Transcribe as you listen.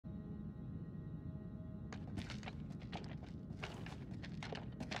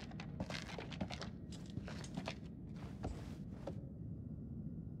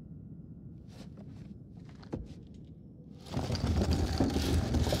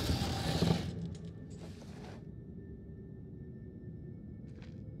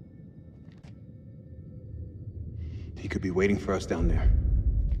He could be waiting for us down there.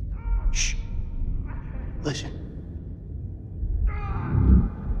 Shh. Listen.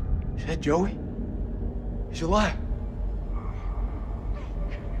 Is that Joey? He's alive.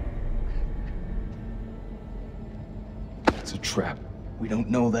 It's a trap. We don't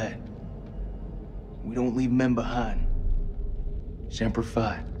know that. We don't leave men behind. Semper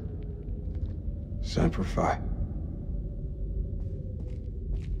Fi. Semper Fi.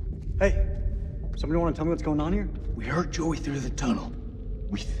 Hey, somebody want to tell me what's going on here? We heard Joey through the tunnel.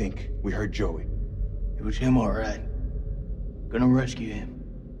 We think we heard Joey. It was him, all right. Gonna rescue him.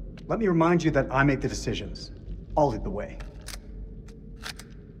 Let me remind you that I make the decisions. I'll lead the way.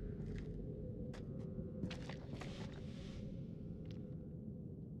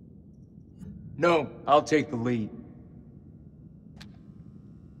 No, I'll take the lead.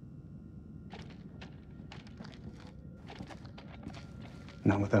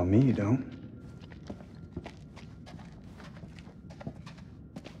 Not without me, you don't.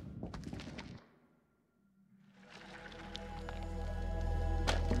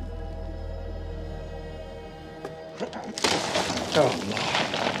 Oh, الله.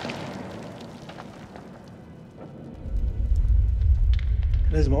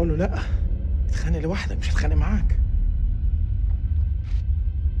 لازم اقول له لا. اتخانق لوحدك، مش هتخانق معاك.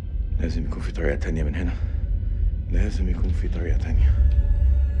 لازم يكون في طريقة تانية من هنا. لازم يكون في طريقة تانية.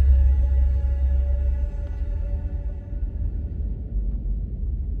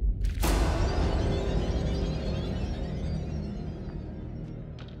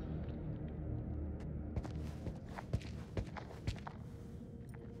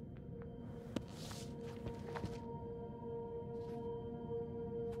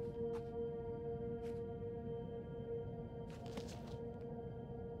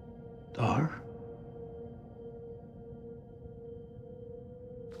 Dar?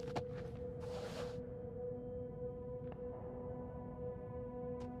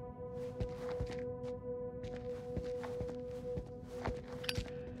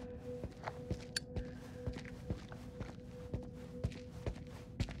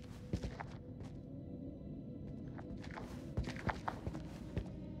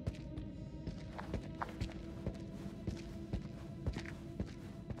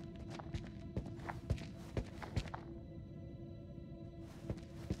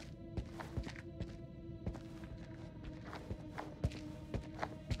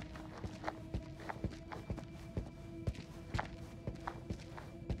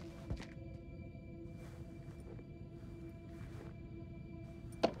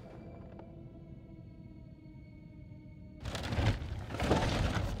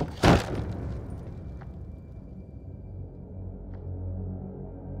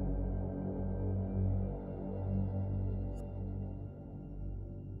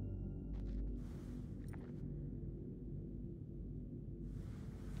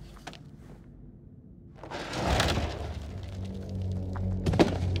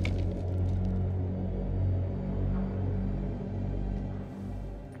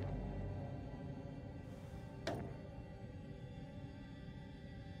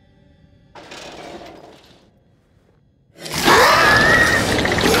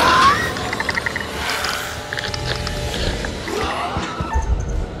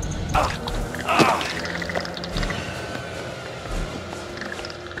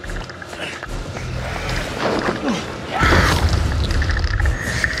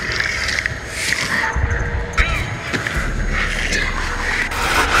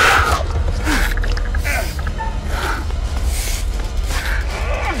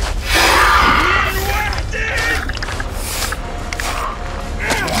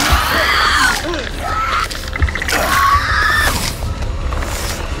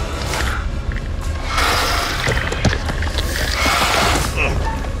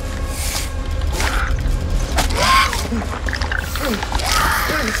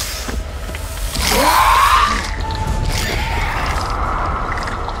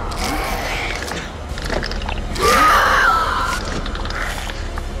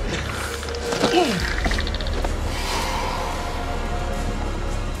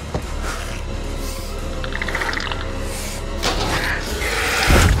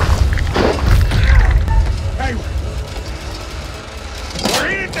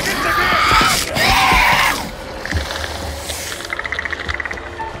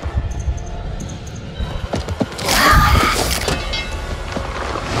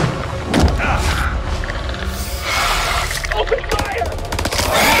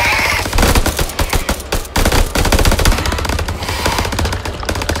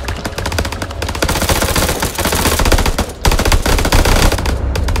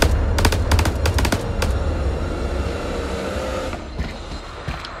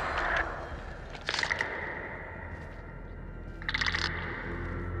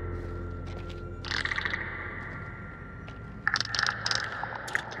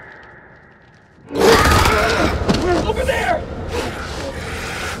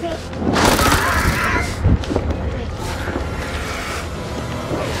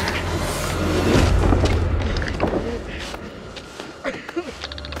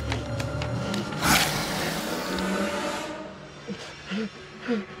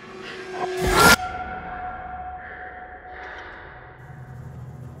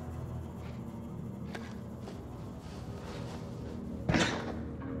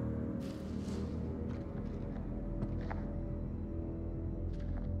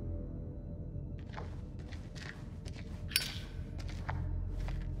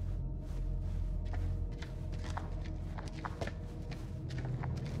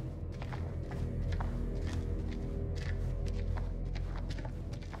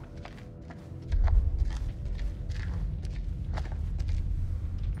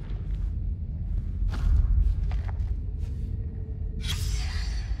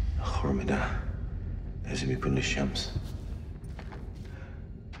 الجرم ده لازم يكون الشمس.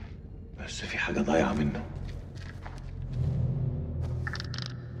 بس في حاجة ضايعة منه.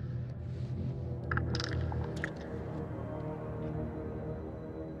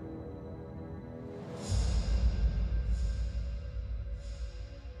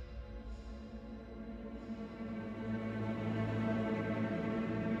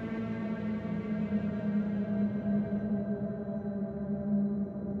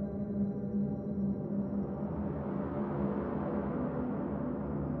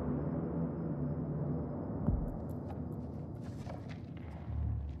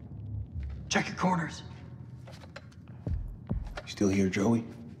 Check your corners. You still here, Joey?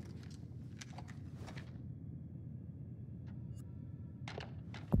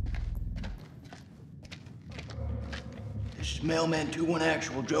 This is Mailman 2-1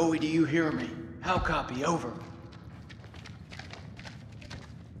 actual. Joey, do you hear me? How copy? Over.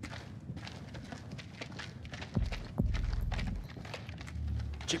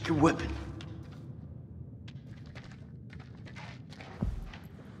 Check your weapon.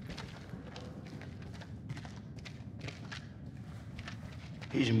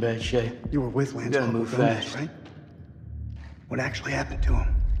 He's in bad shape. You were with Lance gotta Corporal move Gomez, fast. right? What actually happened to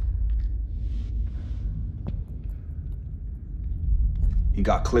him? He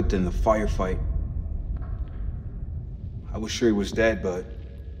got clipped in the firefight. I was sure he was dead, but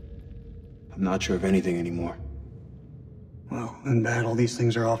I'm not sure of anything anymore. Well, in battle, these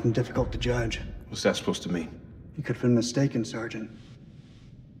things are often difficult to judge. What's that supposed to mean? You could have been mistaken, Sergeant.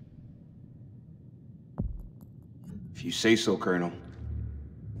 If you say so, Colonel.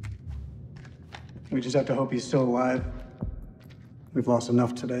 We just have to hope he's still alive. We've lost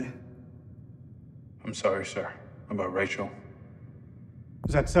enough today. I'm sorry, sir. About Rachel.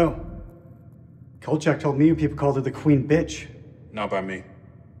 Is that so? Kolchak told me you people called her the Queen Bitch. Not by me.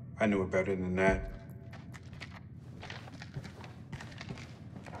 I knew her better than that.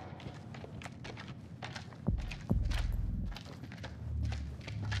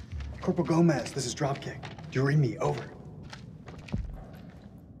 Corporal Gomez, this is Dropkick. Do you read me? Over.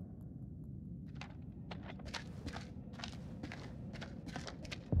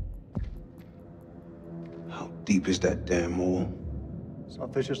 How deep is that damn hole? Saw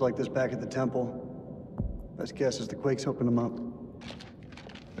fissures like this back at the temple. Best guess is the quakes opened them up.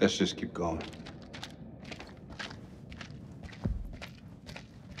 Let's just keep going.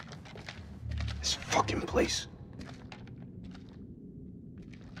 This fucking place.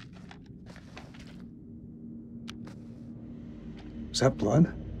 Is that blood?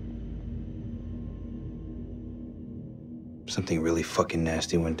 Something really fucking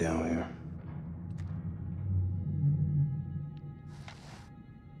nasty went down here.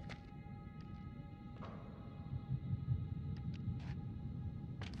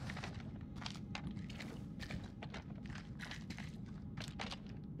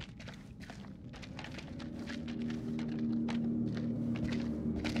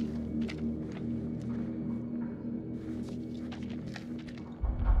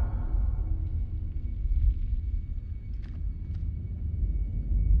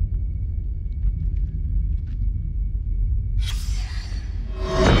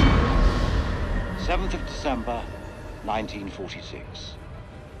 December 1946.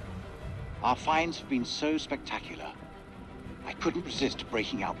 Our finds have been so spectacular, I couldn't resist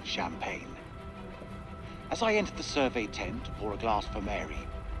breaking out with champagne. As I entered the survey tent to pour a glass for Mary,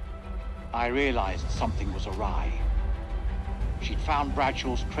 I realized something was awry. She'd found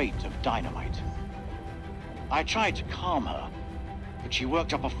Bradshaw's crate of dynamite. I tried to calm her, but she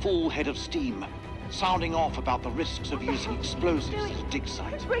worked up a full head of steam, sounding off about the risks of using explosives at a dig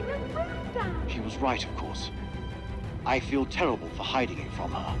site. She was right, of course. I feel terrible for hiding it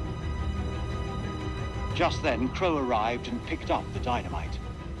from her. Just then, Crow arrived and picked up the dynamite.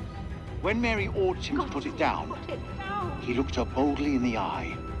 When Mary ordered him to put it down, he looked her boldly in the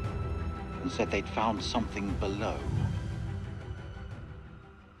eye and said they'd found something below.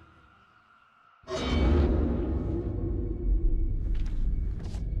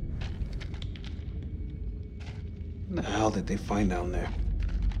 What the hell did they find down there?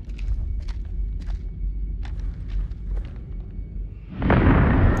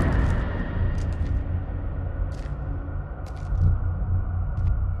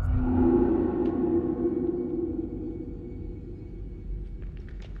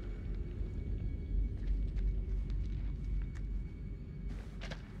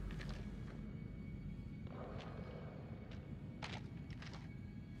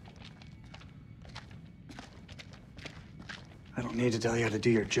 I don't need to tell you how to do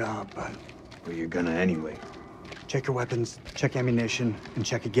your job, but Well, you're gonna anyway. check your weapons, check ammunition, and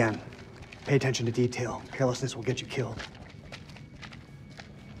check again. Pay attention to detail. Carelessness will get you killed.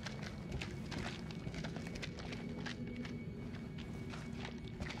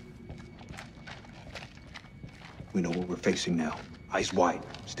 We know what we're facing now. Eyes wide.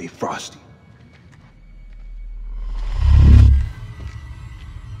 Stay frosty.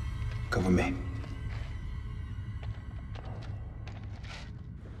 Cover me.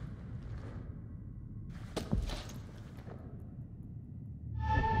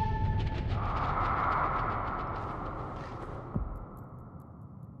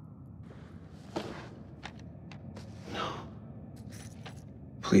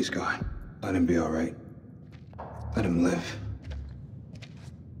 Please, God, let him be all right. Let him live.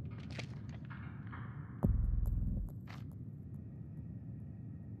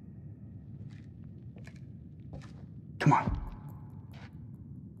 Come on.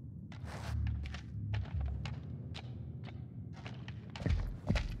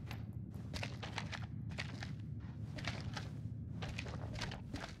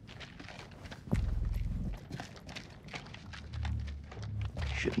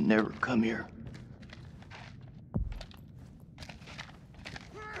 Should never come here.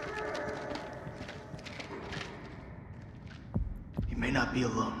 You may not be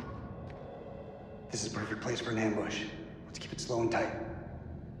alone. This is a perfect place for an ambush. Let's keep it slow and tight.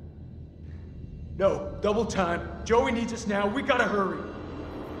 No, double time. Joey needs us now. We gotta hurry.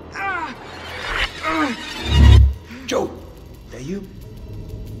 Joe, that you?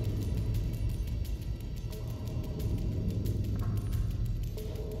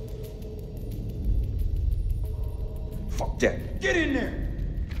 Fuck that. Get in there!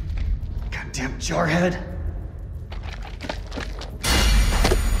 Goddamn jarhead.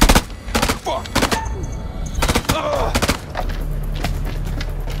 Fuck!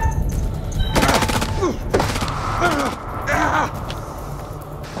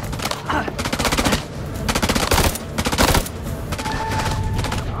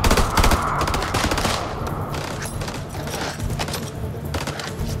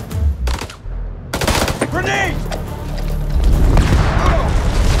 Grenade!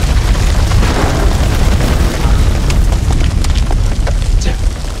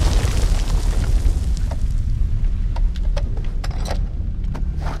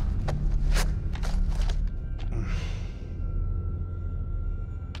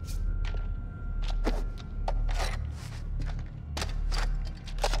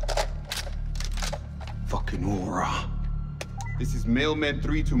 Fucking aura. This is Mailman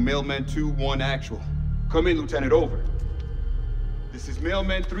 3 to Mailman 2-1 actual. Come in, Lieutenant, over. This is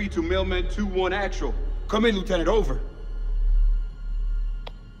Mailman 3 to Mailman 2-1 actual. Come in, Lieutenant, over.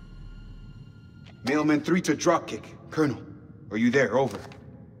 Mailman 3 to Dropkick. Colonel, are you there? Over.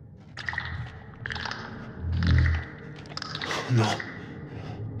 No.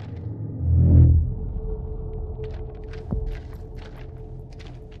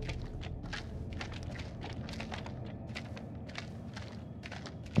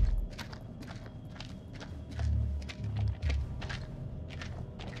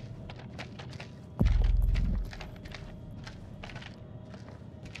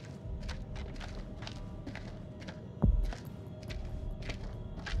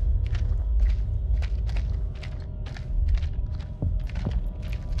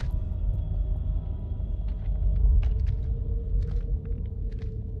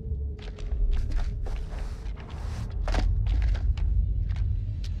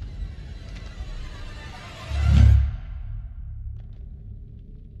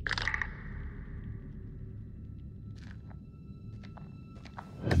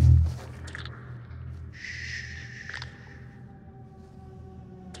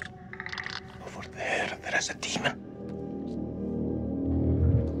 Over there is a demon.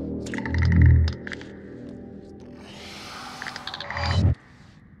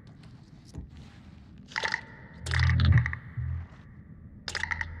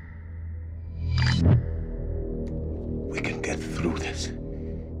 We can get through this,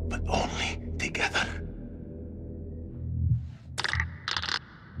 but only together.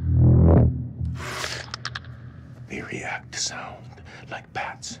 They react to sound like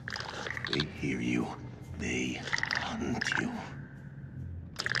bats. They hear you. They hunt you.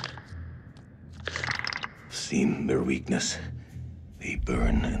 Seen their weakness. They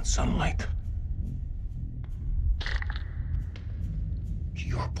burn in sunlight.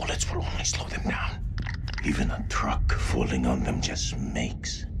 Your bullets will only slow them down. Even a truck falling on them just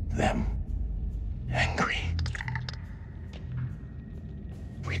makes them angry.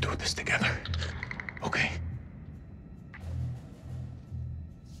 We do this together, okay?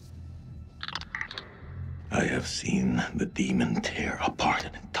 I have seen the demon tear apart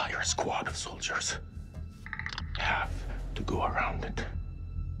an entire squad of soldiers. Have to go around it.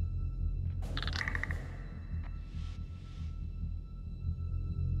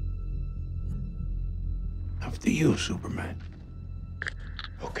 After you, Superman.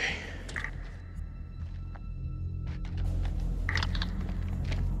 Okay.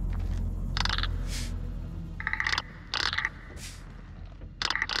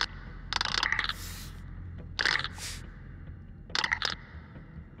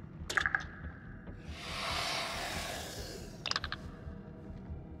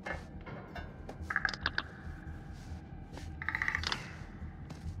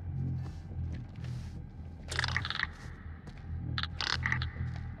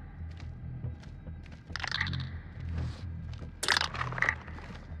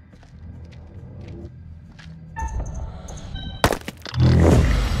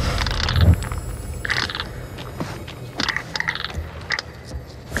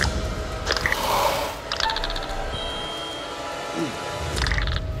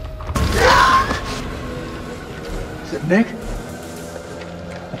 Nick?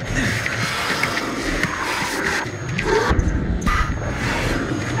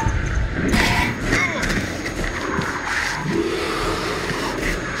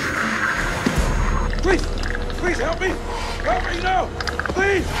 Please! Please help me! Help me now!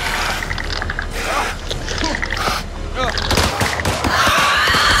 Please!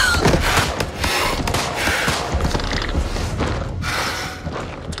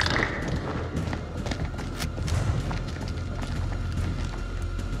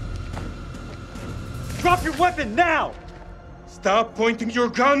 Drop your weapon now! Stop pointing your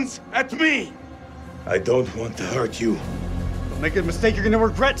guns at me! I don't want to hurt you. Don't make a mistake you're gonna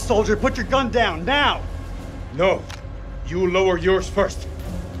regret, soldier. Put your gun down, now! No, you lower yours first.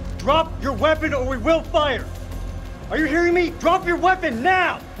 Drop your weapon or we will fire! Are you hearing me? Drop your weapon,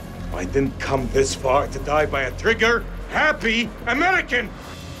 now! I didn't come this far to die by a trigger-happy American!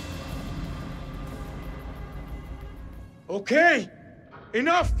 Okay,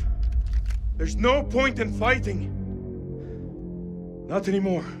 enough! There's no point in fighting. Not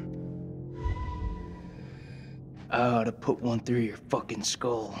anymore. I ought to put one through your fucking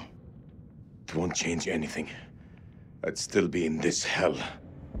skull. It won't change anything. I'd still be in this hell.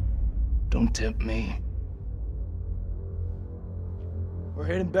 Don't tempt me. We're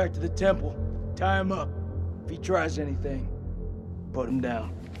heading back to the temple. Tie him up. If he tries anything, put him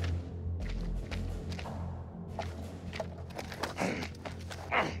down.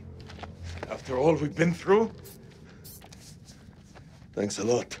 After all we've been through? Thanks a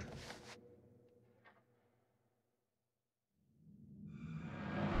lot.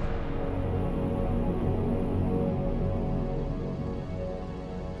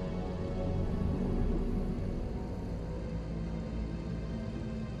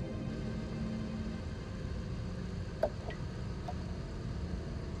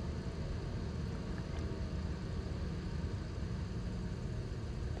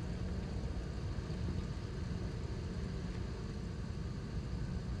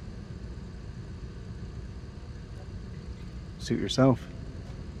 Suit yourself.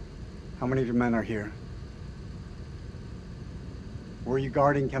 How many of your men are here? Were you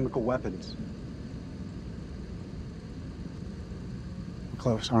guarding chemical weapons? We're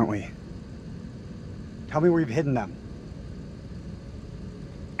close, aren't we? Tell me where you've hidden them.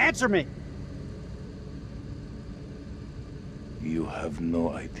 Answer me! You have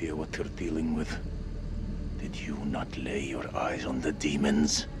no idea what you're dealing with. Did you not lay your eyes on the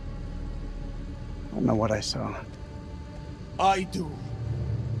demons? I don't know what I saw. I do.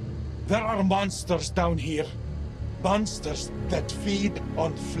 There are monsters down here. Monsters that feed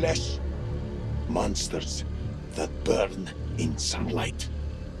on flesh. Monsters that burn in sunlight.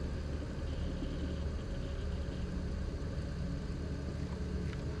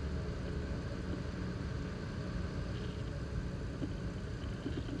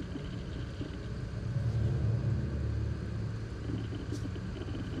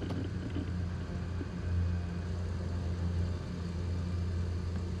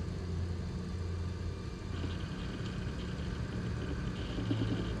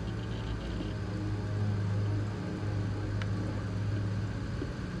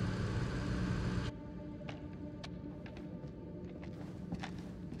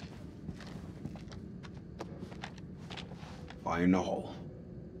 Fire in the hole.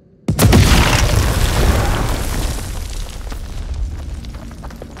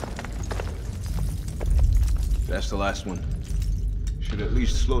 That's the last one. Should at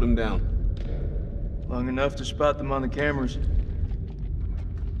least slow them down. Long enough to spot them on the cameras.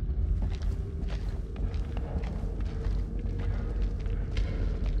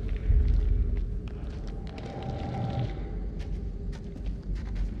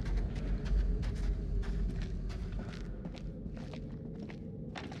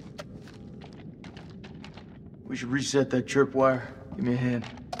 We should reset that tripwire. Give me a hand.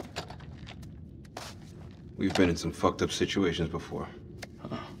 We've been in some fucked up situations before.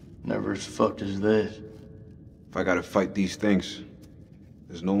 Never as fucked as this. If I gotta fight these things,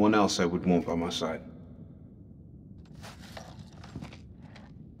 there's no one else I would want by my side.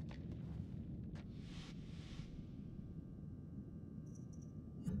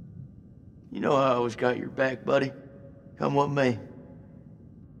 You know I always got your back, buddy. Come with me.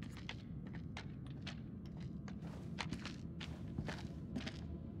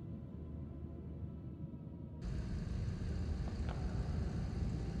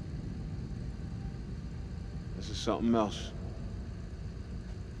 This is something else.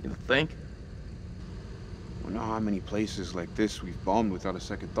 You think? I wonder how many places like this we've bombed without a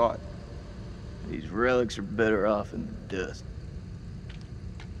second thought. These relics are better off in the dust.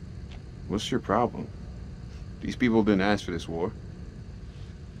 What's your problem? These people didn't ask for this war.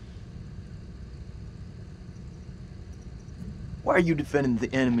 Why are you defending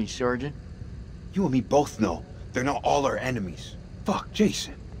the enemy, Sergeant? You and me both know they're not all our enemies. Fuck,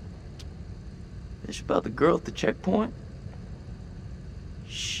 Jason. This about the girl at the checkpoint?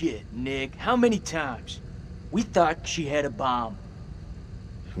 Shit, Nick. How many times? We thought she had a bomb.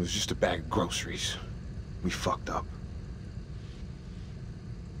 It was just a bag of groceries. We fucked up.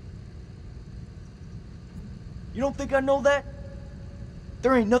 You don't think I know that?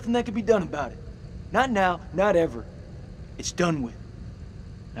 There ain't nothing that can be done about it. Not now, not ever. It's done with.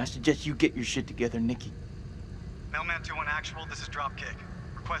 And I suggest you get your shit together, Nikki. Mailman 2-1 actual, this is Dropkick.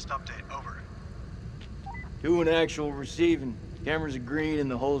 Request update, over. 2 in actual receiving. Cameras are green and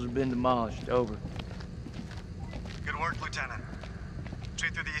the holes have been demolished. Over. Good work, Lieutenant.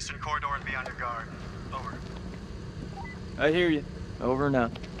 Straight through the eastern corridor and be on your guard. Over. I hear you. Over and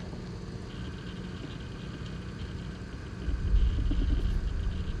out.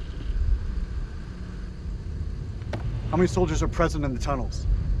 How many soldiers are present in the tunnels?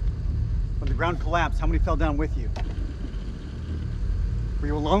 When the ground collapsed, how many fell down with you? Were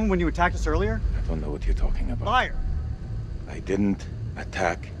you alone when you attacked us earlier? I don't know what you're talking about. Liar! I didn't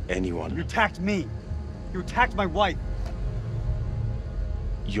attack anyone. You attacked me. You attacked my wife.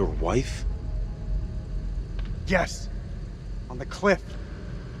 Your wife? Yes. On the cliff.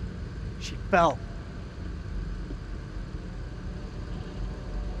 She fell.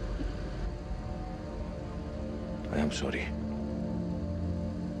 I am sorry.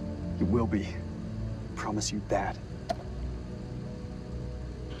 You will be. I promise you that.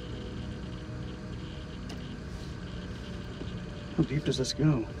 How deep does this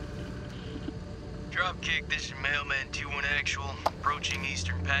go? Dropkick, this is Mailman 2-1 actual. Approaching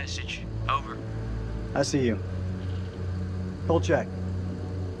Eastern Passage. Over. I see you. Full check.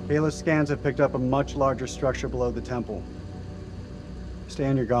 Bayless scans have picked up a much larger structure below the temple. Stay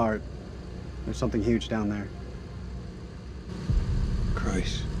on your guard. There's something huge down there.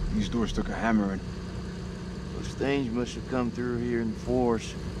 Christ, these doors took a hammering. Those things must have come through here in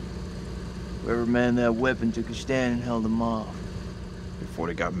force. Whoever manned that weapon took a stand and held them off. Before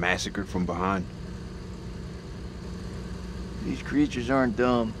they got massacred from behind. These creatures aren't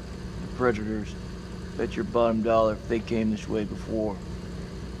dumb. They're predators. Bet your bottom dollar if they came this way before,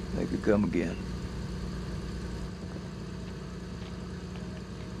 they could come again.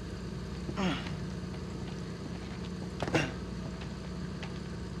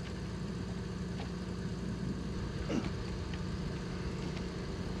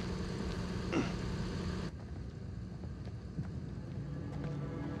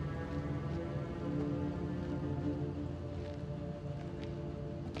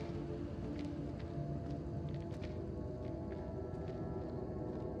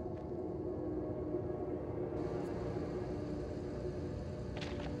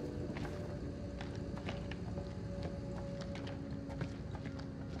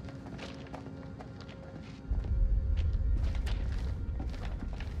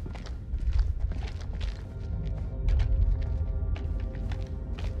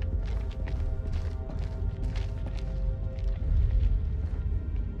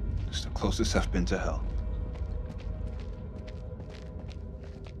 It's the closest I've been to hell.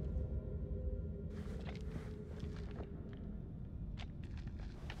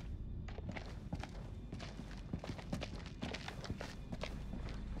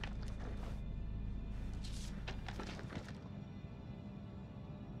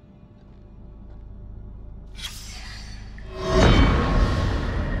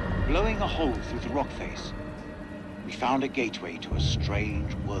 Blowing a hole through the rock face, we found a gateway to a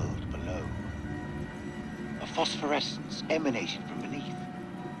strange world below. A phosphorescence emanated from beneath,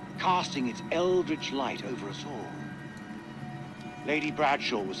 casting its eldritch light over us all. Lady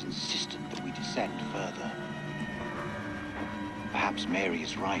Bradshaw was insistent that we descend further. Perhaps Mary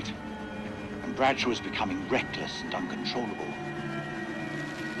is right, and Bradshaw is becoming reckless and uncontrollable.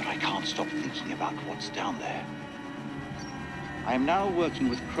 But I can't stop thinking about what's down there. I am now working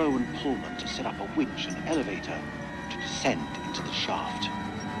with Crow and Pullman to set up a winch and elevator to descend into the shaft.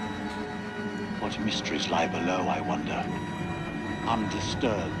 What mysteries lie below, I wonder,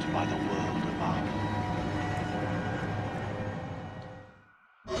 undisturbed by the world above.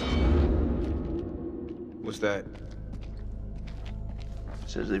 What's that?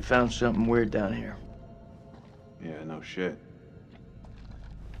 Says they found something weird down here. Yeah, no shit.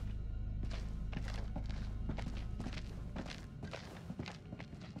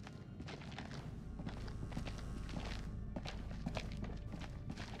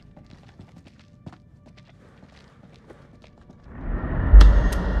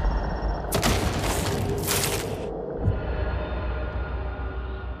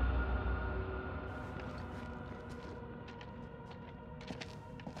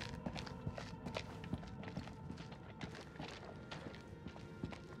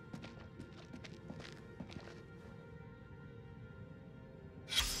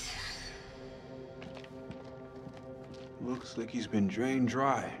 Looks like he's been drained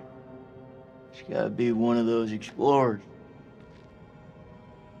dry. It's gotta be one of those explorers.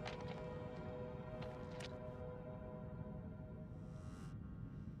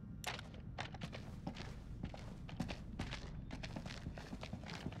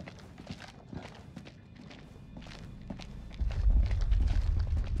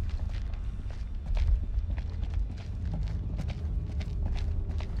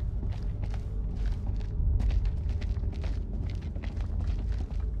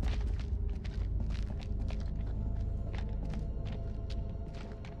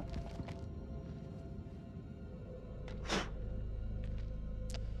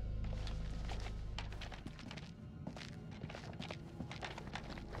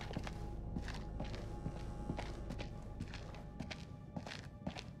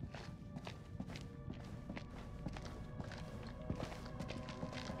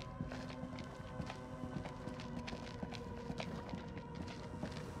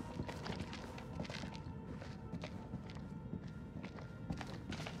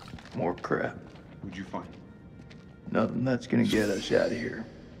 More crap. What'd you find? Nothing that's gonna get us out of here.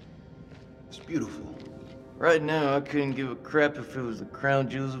 It's beautiful. Right now, I couldn't give a crap if it was the crown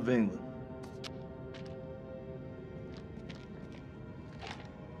jewels of England.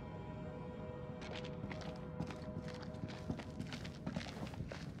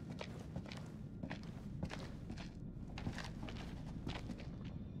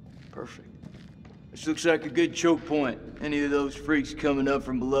 Perfect. This looks like a good choke point. Any of those freaks coming up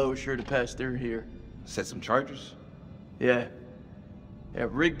from below are sure to pass through here. Set some charges? Yeah. Yeah,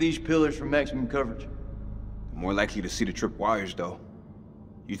 rig these pillars for maximum coverage. More likely to see the trip wires, though.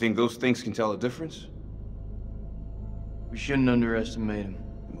 You think those things can tell a difference? We shouldn't underestimate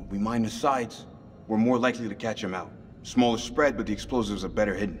them. We mine the sides, we're more likely to catch them out. Smaller spread, but the explosives are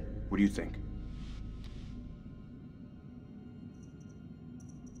better hidden. What do you think?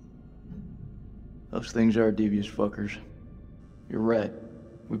 Those things are devious fuckers. You're right.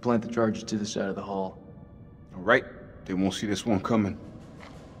 We plant the charges to the side of the hall. All right, they won't see this one coming.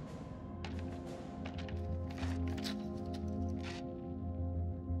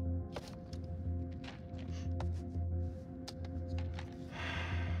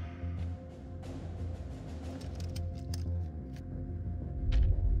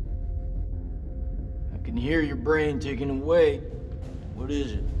 I can hear your brain ticking away. What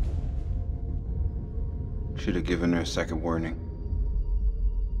is it? Should have given her a second warning.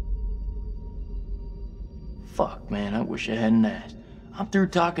 Fuck, man, I wish I hadn't asked. I'm through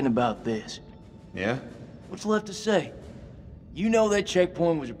talking about this. Yeah? What's left to say? You know that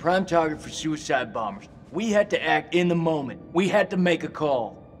checkpoint was a prime target for suicide bombers. We had to act in the moment. We had to make a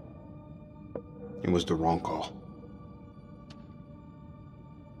call. It was the wrong call.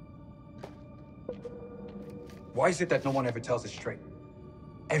 Why is it that no one ever tells it straight?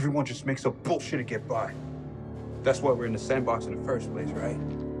 Everyone just makes up bullshit to get by. That's why we're in the sandbox in the first place, right?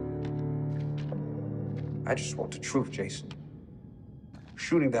 I just want the truth, Jason.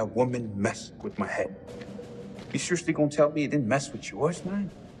 Shooting that woman messed with my head. You seriously gonna tell me it didn't mess with yours, man?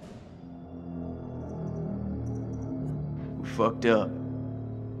 We fucked up.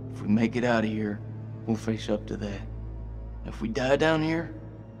 If we make it out of here, we'll face up to that. If we die down here,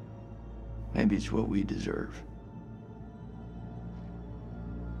 maybe it's what we deserve.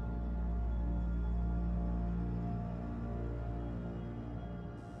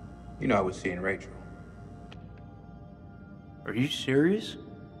 You know I was seeing Rachel. Are you serious?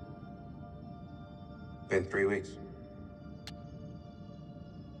 Been 3 weeks.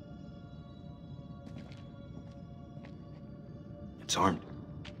 It's armed.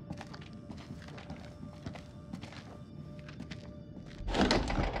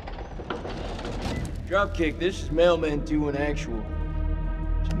 Dropkick, this is Mailman 2 in actual.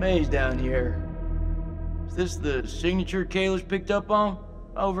 It's a maze down here. Is this the signature Kayla's picked up on?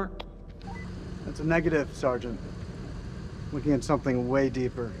 Over. That's a negative, Sergeant. Looking at something way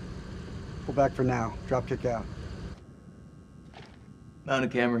deeper. Pull back for now. Dropkick out. Mount a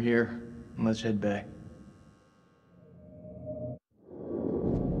camera here, and let's head back.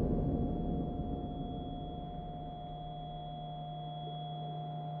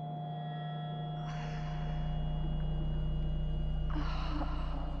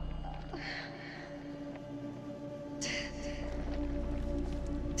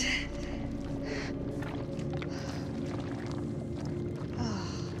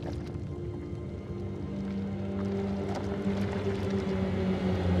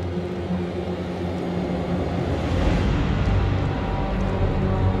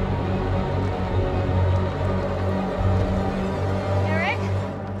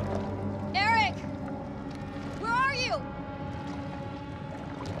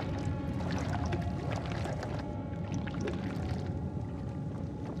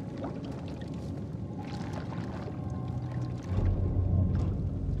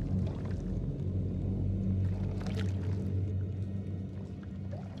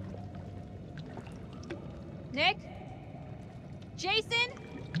 Nick? Jason?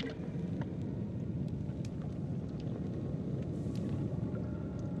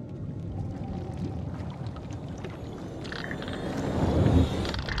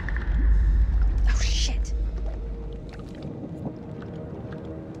 Oh, shit.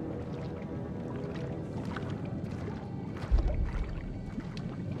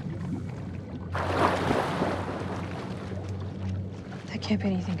 That can't be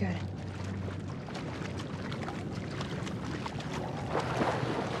anything good.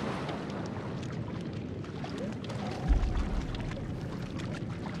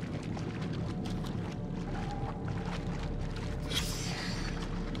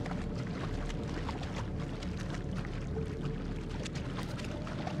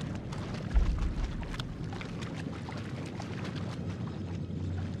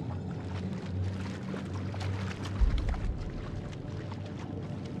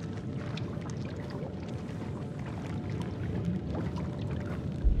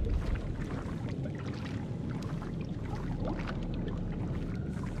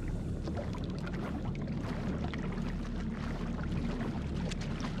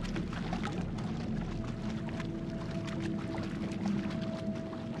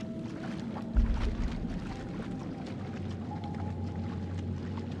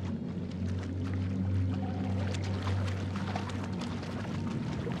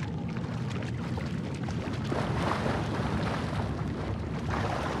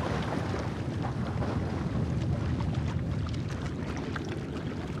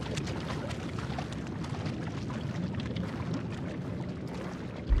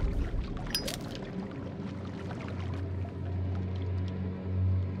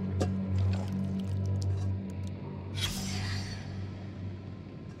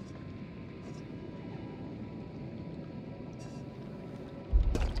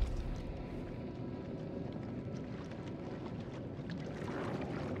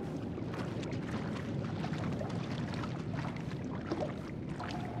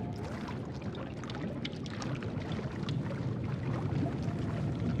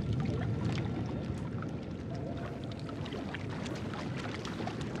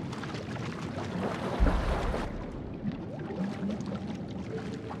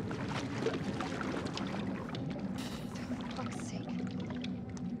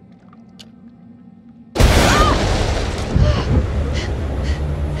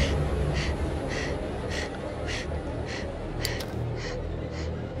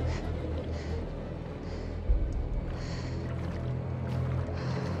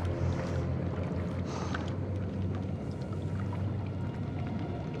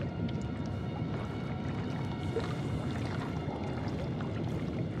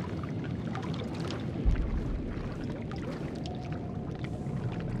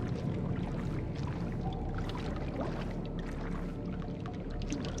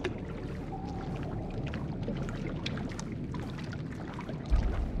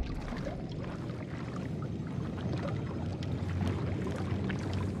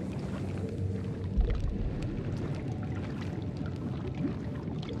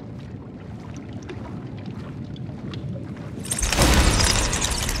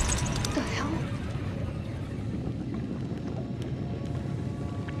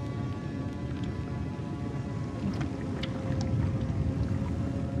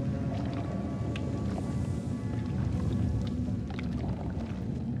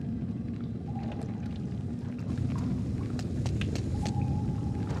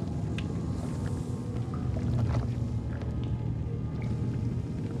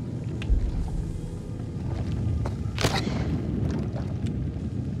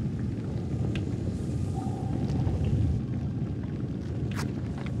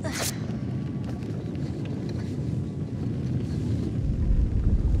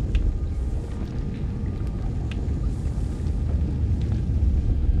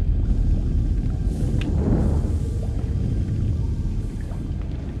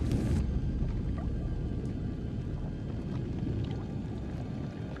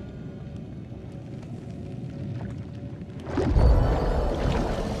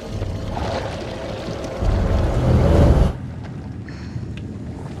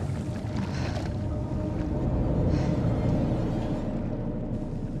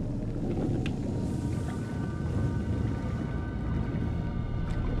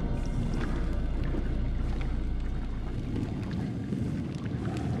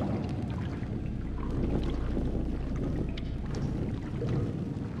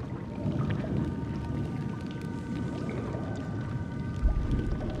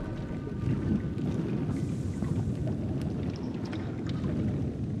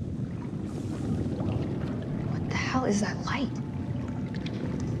 hell is that light?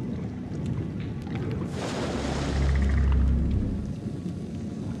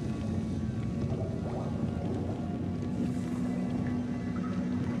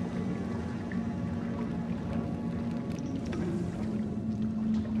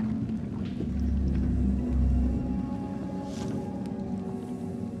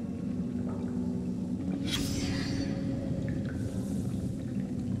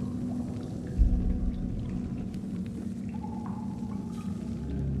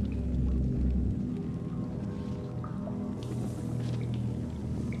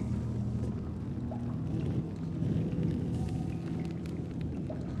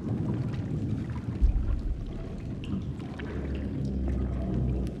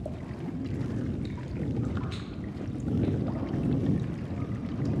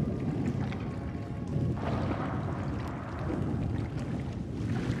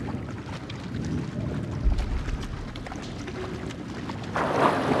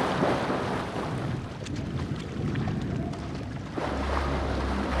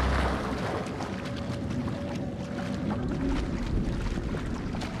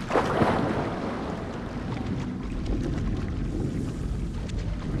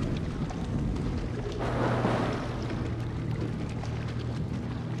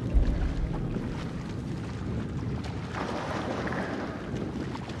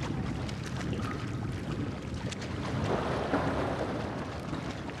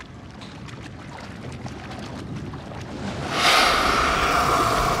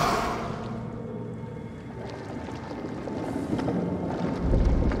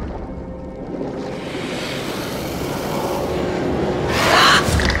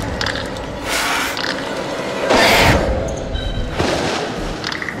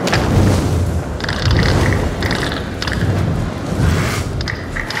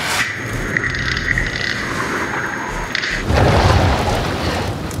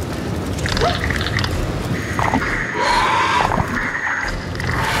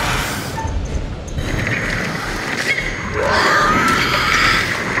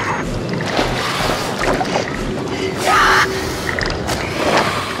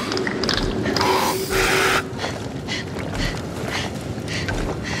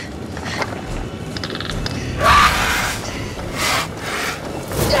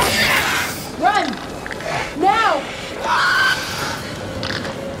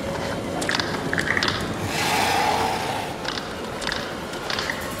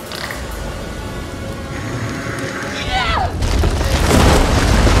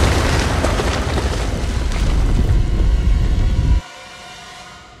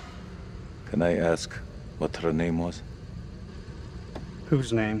 Can I ask what her name was?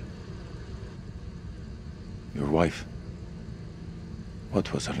 Whose name? Your wife.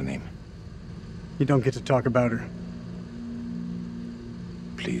 What was her name? You don't get to talk about her.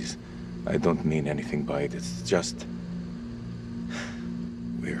 Please, I don't mean anything by it. It's just...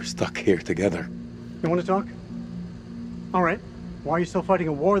 we're stuck here together. You want to talk? All right. Why are you still fighting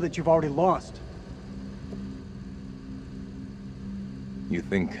a war that you've already lost? You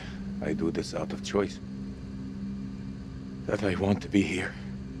think I do this out of choice? That I want to be here.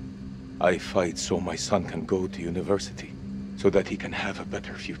 I fight so my son can go to university, so that he can have a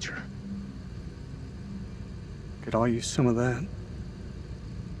better future. Could all use some of that.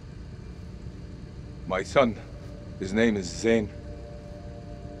 My son, his name is Zain.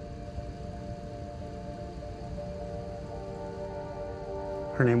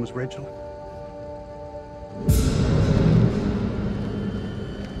 Her name was Rachel.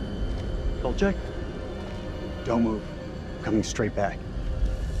 Full check. Don't move. I'm coming straight back.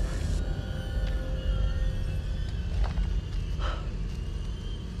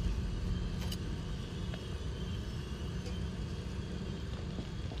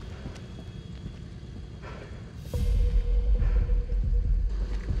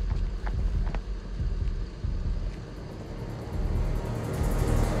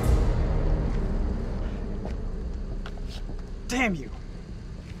 Damn you!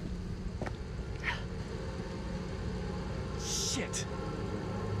 Shit!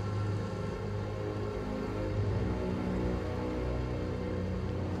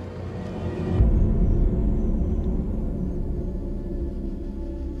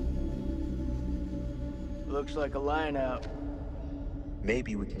 Looks like a line out.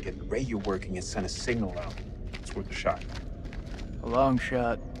 Maybe we can get the radio working and send a signal out. It's worth a shot. A long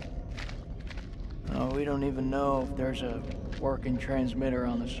shot. Oh, we don't even know if there's a working transmitter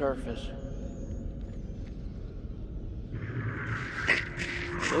on the surface.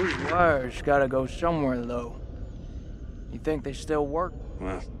 Those wires gotta go somewhere, though. You think they still work?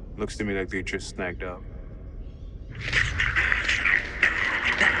 Well, looks to me like they just snagged up.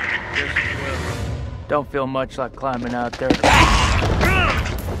 Don't feel much like climbing out there.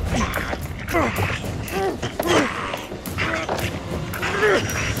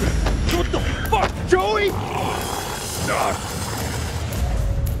 What the fuck, Joey?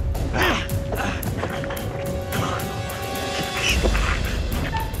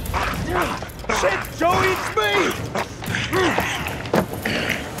 Shit, Joey, it's me!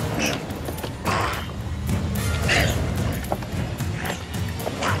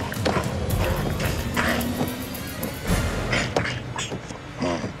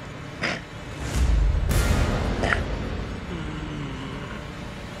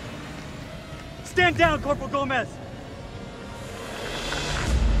 Stand down, Corporal Gomez!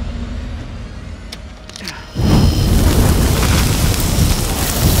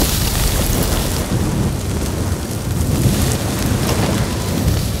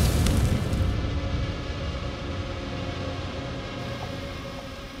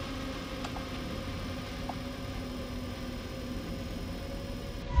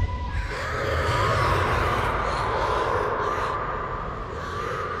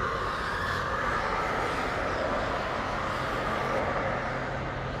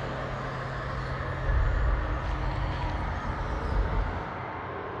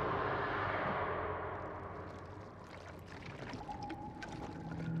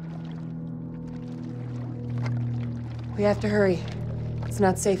 We have to hurry. It's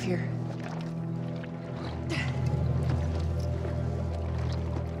not safe here.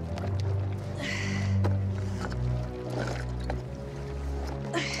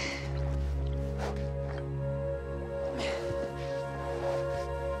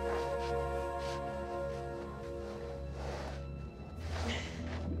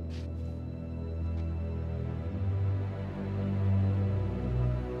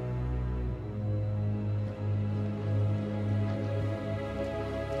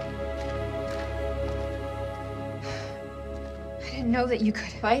 I didn't know that you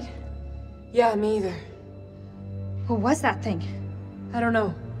could. Fight? Yeah, me either. What was that thing? I don't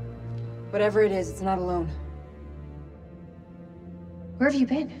know. Whatever it is, it's not alone. Where have you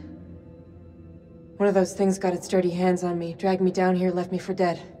been? One of those things got its dirty hands on me, dragged me down here, left me for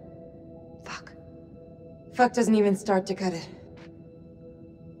dead. Fuck. Fuck doesn't even start to cut it.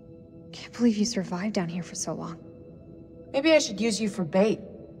 Can't believe you survived down here for so long. Maybe I should use you for bait.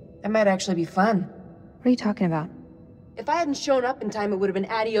 That might actually be fun. What are you talking about? If I hadn't shown up in time, it would have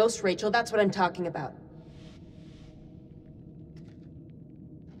been adios, Rachel. That's what I'm talking about.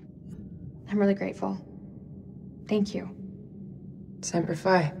 I'm really grateful. Thank you. Semper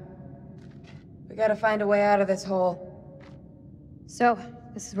Fi. We gotta find a way out of this hole. So,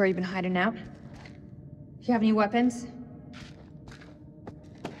 this is where you've been hiding out? Do you have any weapons?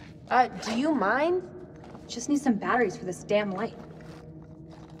 Do you mind? Just need some batteries for this damn light.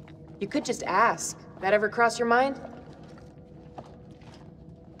 You could just ask. That ever cross your mind?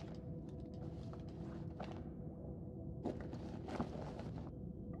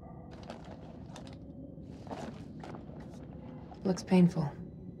 Looks painful.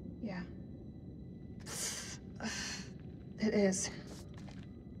 Yeah. It is.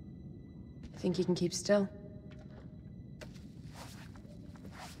 Think you can keep still?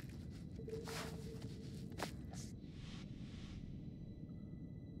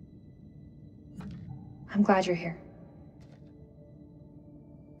 I'm glad you're here.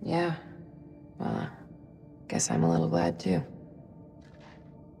 Yeah. Well, guess I'm a little glad too.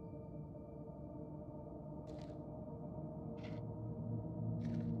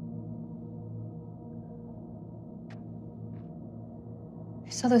 I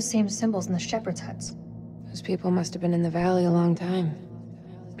saw those same symbols in the shepherd's huts. Those people must have been in the valley a long time.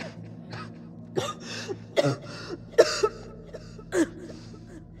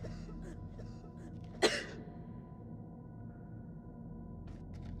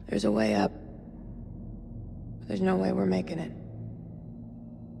 There's a way up. But there's no way we're making it.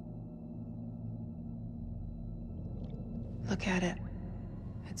 Look at it.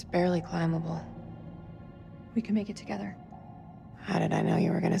 It's barely climbable. We can make it together. How did I know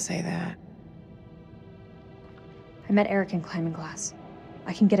you were gonna say that? I met Eric in climbing class.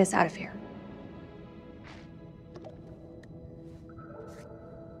 I can get us out of here.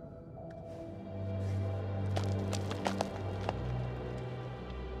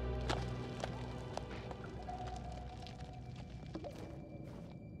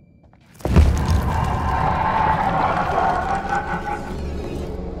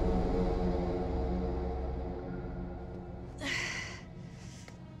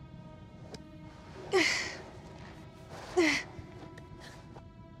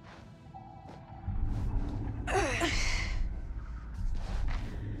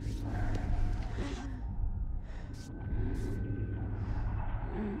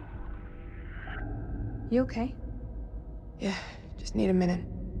 You okay? Yeah, just need a minute.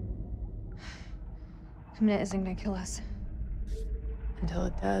 A minute isn't gonna kill us. Until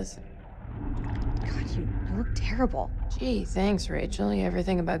it does. God, you look terrible. Gee, thanks, Rachel. You ever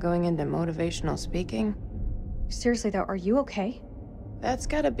think about going into motivational speaking? Seriously though, are you okay? That's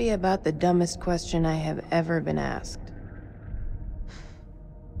gotta be about the dumbest question I have ever been asked.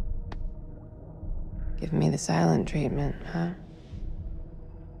 Give me the silent treatment, huh?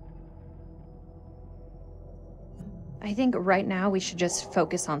 I think right now we should just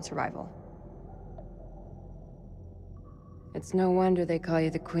focus on survival. It's no wonder they call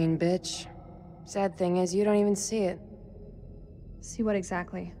you the queen bitch. Sad thing is, you don't even see it. See what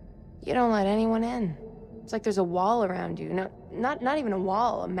exactly? You don't let anyone in. It's like there's a wall around you. No, not even a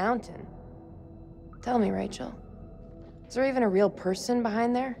wall, a mountain. Tell me, Rachel. Is there even a real person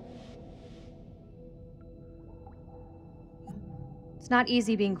behind there? It's not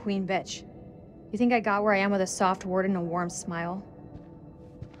easy being queen bitch. You think I got where I am with a soft word and a warm smile?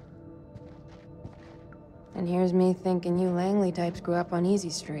 And here's me thinking you Langley types grew up on Easy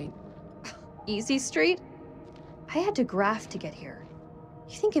Street. Easy Street? I had to graft to get here.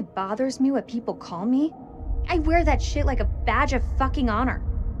 You think it bothers me what people call me? I wear that shit like a badge of fucking honor.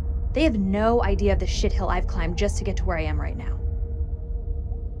 They have no idea of the shithill I've climbed just to get to where I am right now.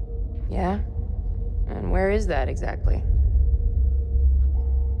 Yeah? And where is that exactly?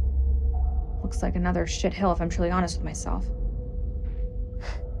 Looks like another shithill if I'm truly honest with myself.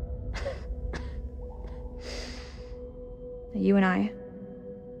 You and I,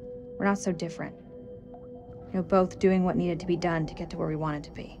 we're not so different. You know, both doing what needed to be done to get to where we wanted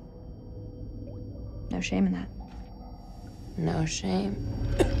to be. No shame in that. No shame.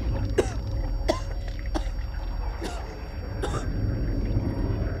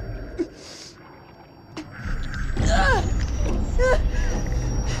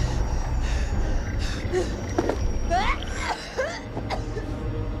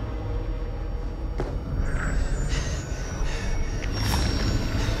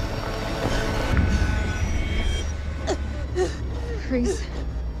 Reese,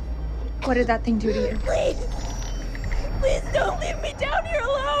 what did that thing do to you? Please! Please don't leave me down here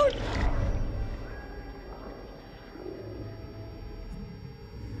alone!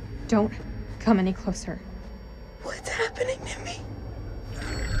 Don't come any closer. What's happening to me?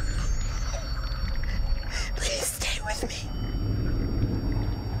 Please stay with me.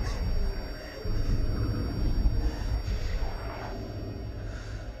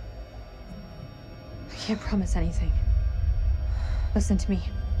 I can't promise anything. Listen to me.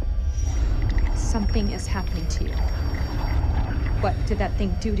 Something is happening to you. What did that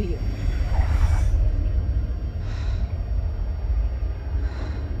thing do to you?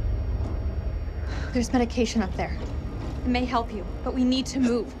 There's medication up there. It may help you, but we need to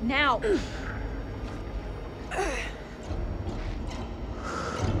move, now!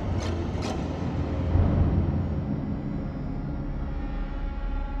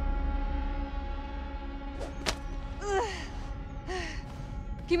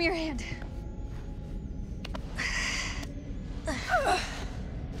 Give me your hand.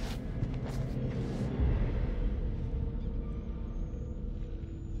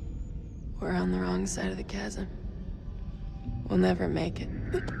 We're on the wrong side of the chasm. We'll never make it.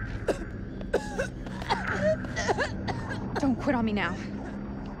 Don't quit on me now.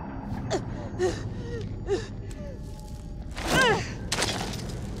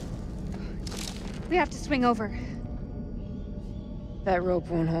 We have to swing over. That rope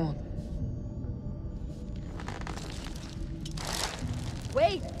won't hold.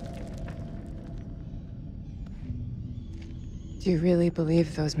 Wait! Do you really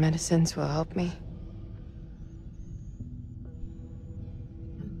believe those medicines will help me?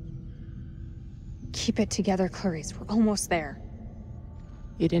 Keep it together, Clarice. We're almost there.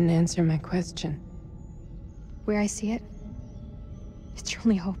 You didn't answer my question. Where I see it, it's your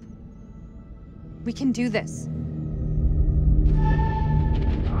only hope. We can do this.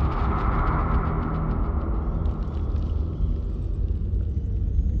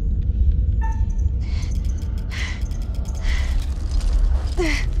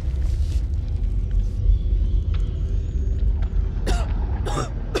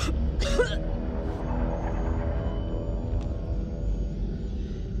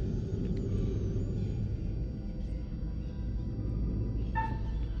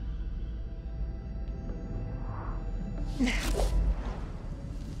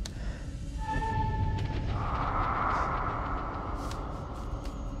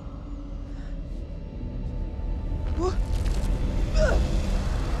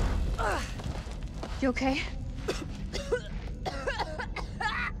 You okay?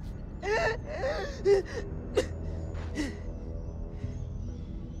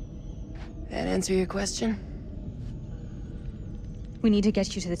 That answer your question? We need to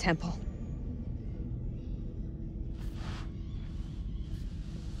get you to the temple.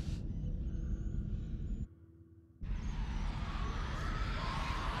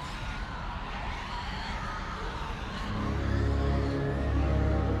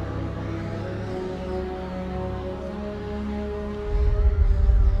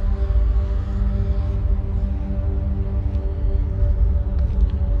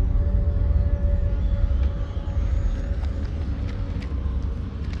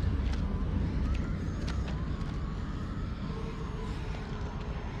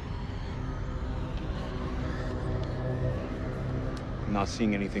 I'm not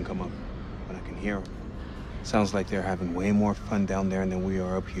seeing anything come up, but I can hear them. Sounds like they're having way more fun down there than we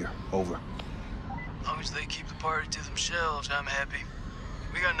are up here. Over. As long as they keep the party to themselves, I'm happy.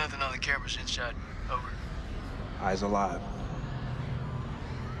 We got nothing on the cameras inside. Over. Eyes alive.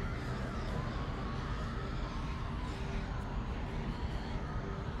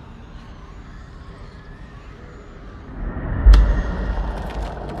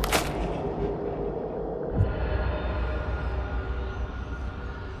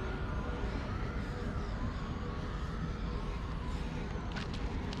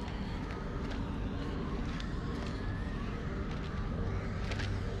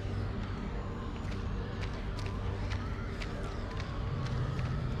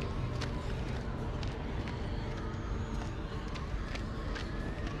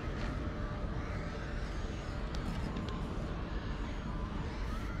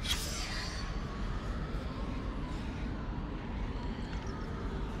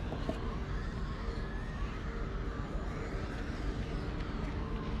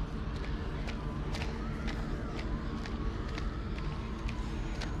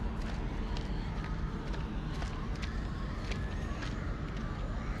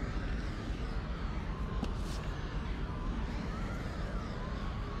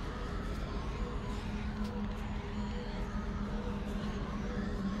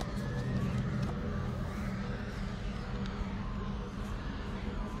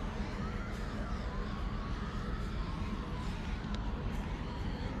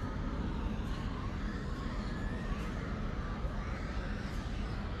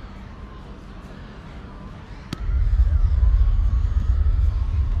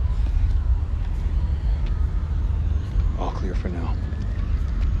 For now.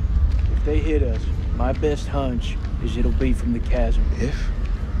 If they hit us, my best hunch is it'll be from the chasm. If?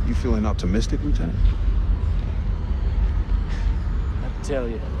 You feeling optimistic, Lieutenant? I tell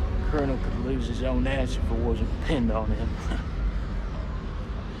you, Colonel could lose his own ass if it wasn't pinned on him.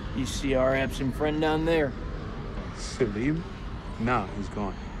 You see our absent friend down there? Salim? Nah, he's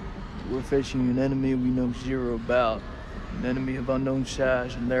gone. We're facing an enemy we know zero about. An enemy of unknown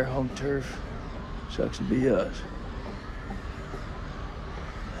size and their home turf. Sucks to be us.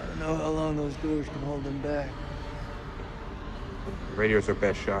 I don't know how long those doors can hold them back. Radio's our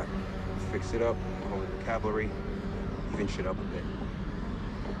best shot. Fix it up, call in the cavalry, even shit up a bit.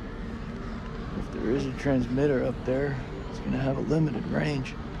 If there is a transmitter up there, it's gonna have a limited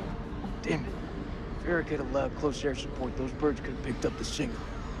range. Damn it. If Eric had allowed close air support, those birds could have picked up the signal.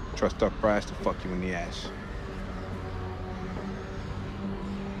 Trust our brass to fuck you in the ass.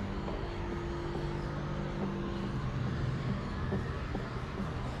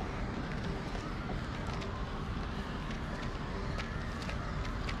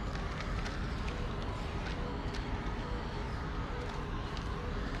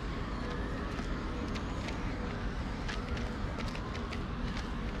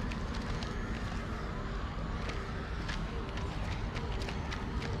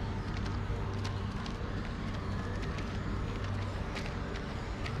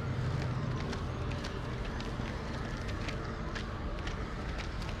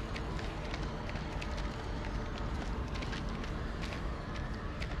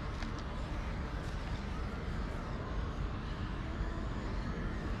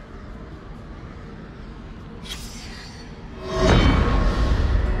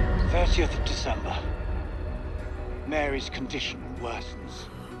 Of December. Mary's condition worsens.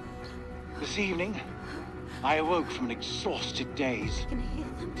 This evening, I awoke from an exhausted daze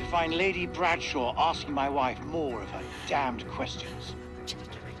to find Lady Bradshaw asking my wife more of her damned questions.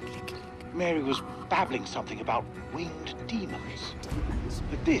 Mary was babbling something about winged demons.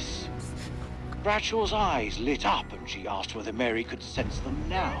 At this, Bradshaw's eyes lit up and she asked whether Mary could sense them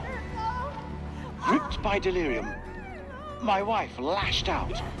now. Gripped by delirium, my wife lashed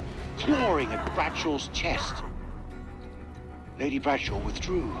out, clawing at Bradshaw's chest. Lady Bradshaw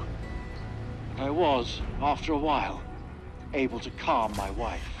withdrew. I was, after a while, able to calm my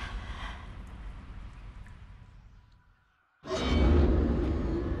wife.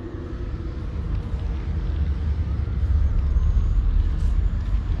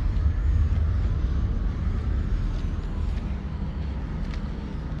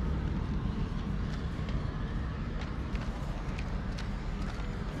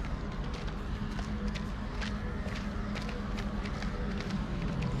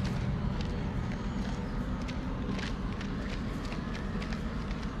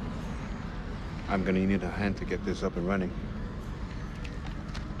 I'm gonna need a hand to get this up and running.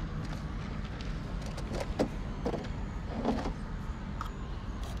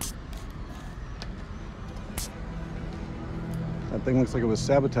 That thing looks like it was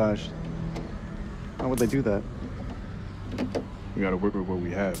sabotaged. How would they do that? We gotta work with what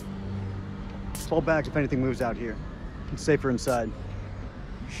we have. Fall back if anything moves out here. It's safer inside.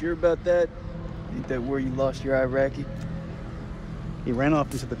 You sure about that? Ain't that where you lost your Iraqi? He ran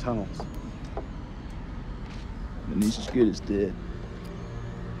off into the tunnels. And he's as good as dead.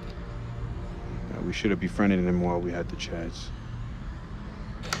 We should have befriended him while we had the chance.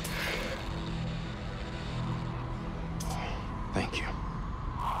 Thank you.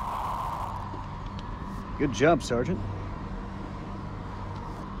 Good job, Sergeant.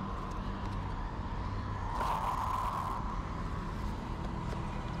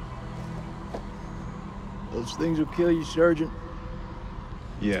 Those things will kill you, Sergeant.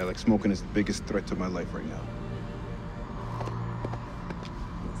 Yeah, like smoking is the biggest threat to my life right now.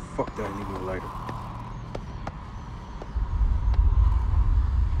 Fuck that, I need a lighter.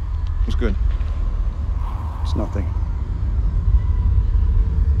 What's good? It's nothing.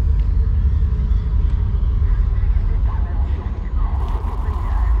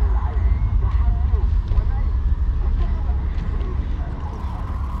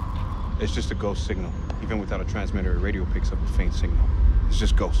 It's just a ghost signal. Even without a transmitter, a radio picks up a faint signal. It's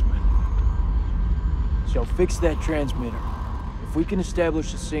just ghosts, man. So fix that transmitter. If we can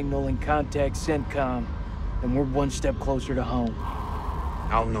establish a signal and contact CENTCOM, then we're one step closer to home.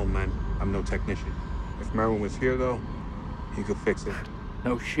 I don't know, man. I'm no technician. If Merwin was here, though, he could fix it.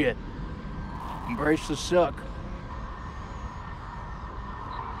 No shit. Embrace the suck.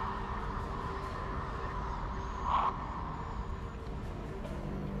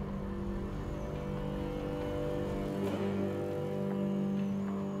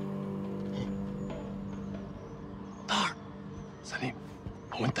 سليم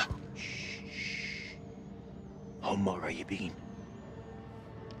هو انت هم قريبين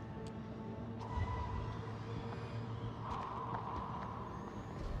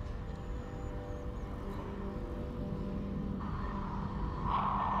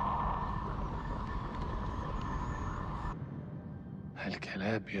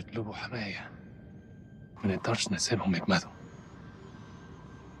الكلاب بيطلبوا حماية ما نقدرش نسيبهم يجمدوا.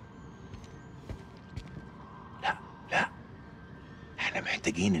 احنا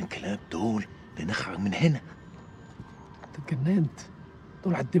محتاجين الكلاب دول لنخرج من هنا. انت اتجننت،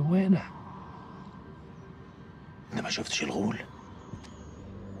 دول على الدوانة. انت ما شفتش الغول؟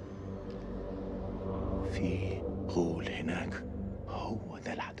 في غول هناك، هو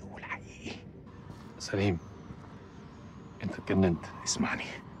ده العدو الحقيقي. سليم انت اتجننت. اسمعني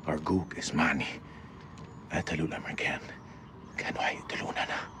ارجوك اسمعني. قتلوا الامريكان، كانوا هيقتلونا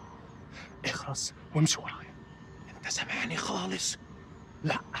انا. اخرس وامشي ورايا. انت سامعني خالص؟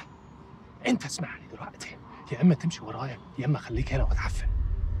 لا انت اسمعني دلوقتي، يا اما تمشي ورايا يا اما خليك هنا وتعفن.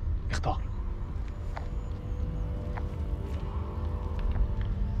 اختار.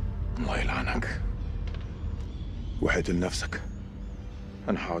 الله يلعنك. وحد لنفسك.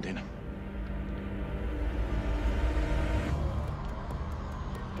 انا هقعد هنا.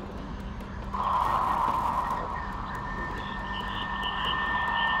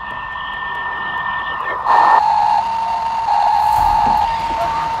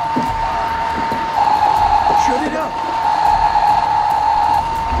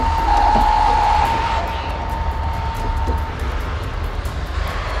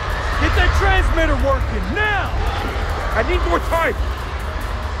 Working now! I need more time!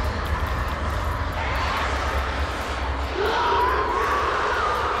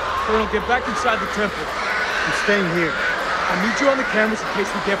 Colonel, get back inside the temple. I'm staying here. I need you on the cameras in case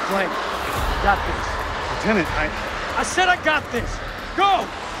we get flanked. Got this. Lieutenant, I said I got this! Go!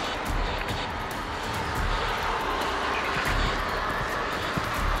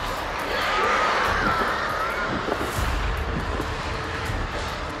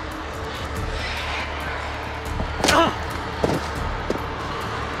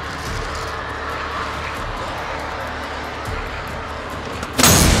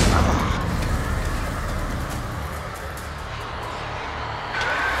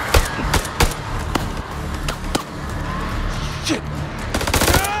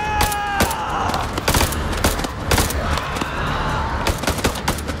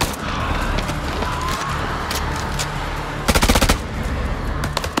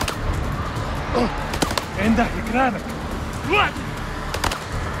 مكانك دلوقتي.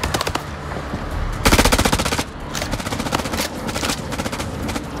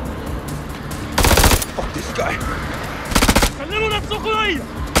 Fuck this guy. سلموا نفسكم ليا.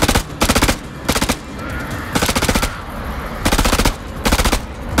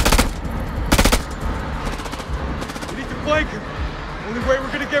 We need to flank him. Only way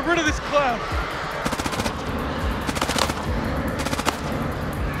we're gonna get rid of this cloud.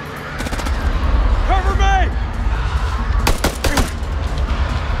 Cover me!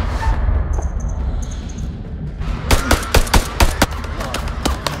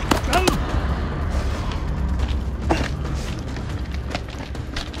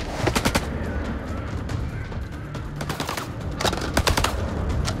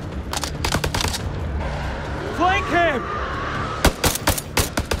 Flank him!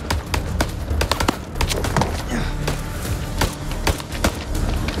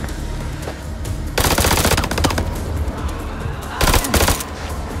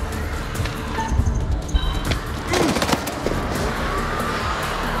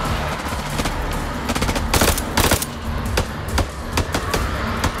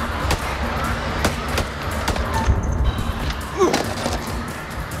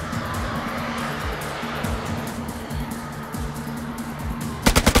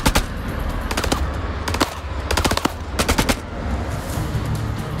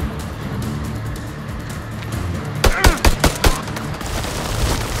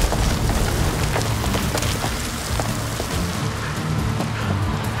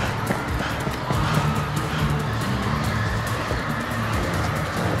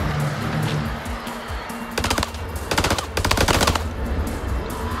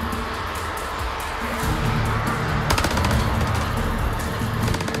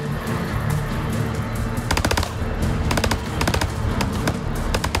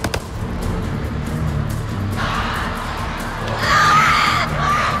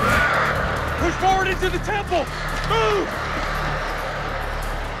 To the temple! Move!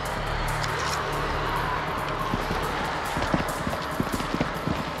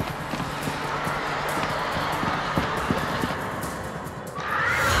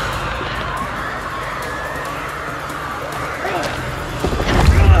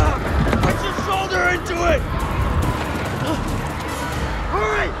 Put your shoulder into it!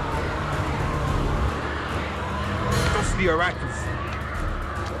 Hurry! Those are the Iraqis.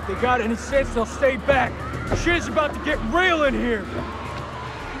 If they got any sense, they'll stay back. Shit's about to get real in here.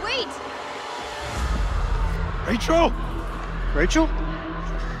 Wait! Rachel? Rachel?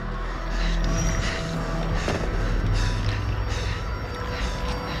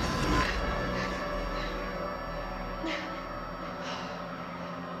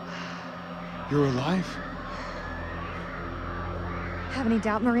 You're alive? Have any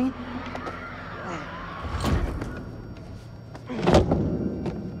doubt, Marine?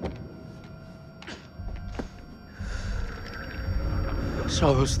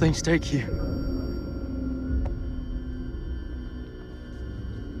 Saw those things take you.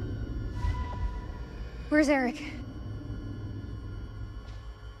 Where's Eric?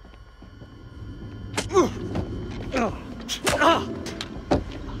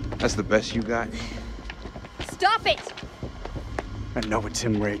 That's the best you got? Stop it! I know it's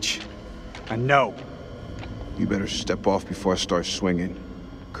him, Rach. I know. You better step off before I start swinging.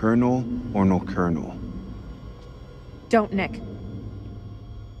 Colonel or no colonel? Don't, Nick.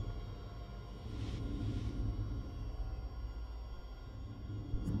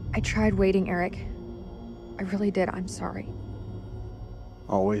 I tried waiting, Eric. I really did. I'm sorry.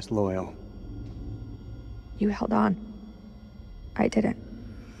 Always loyal. You held on. I didn't.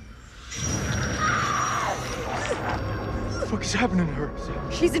 What the fuck is happening to her?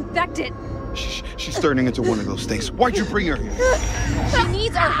 She's infected! She's turning into one of those things. Why'd you bring her here? She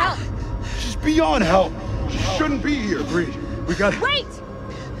needs our help! She's beyond help. She shouldn't be here. Agreed. We gotta... Wait!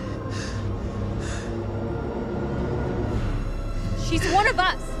 She's one of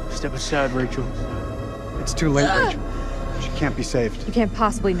us! Step aside, Rachel. It's too late, Rachel. She can't be saved. You can't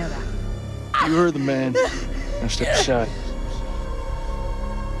possibly know that. You heard the man. Now step aside.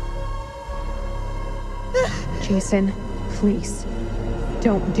 Jason, please.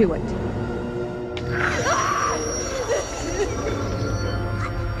 Don't do it.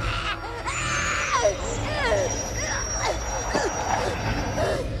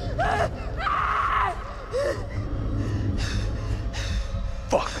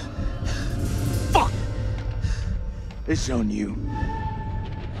 Fuck. Fuck! It's on you.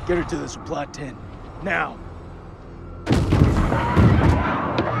 Get her to the supply tent. Now!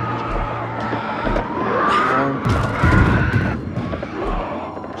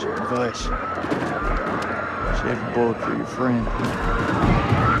 Check device. Check. bullet for your friend.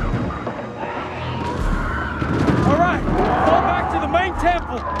 All right, fall back to the main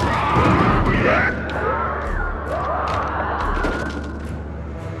temple.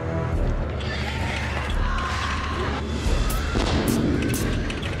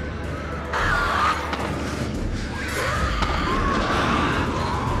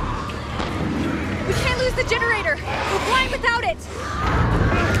 We can't lose the generator. We're blind without it.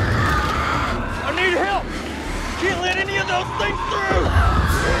 I need help. Can't let any of those things through.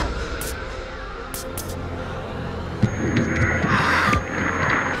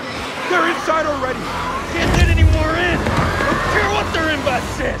 They're inside already. Can't let any more in. Don't care what their invite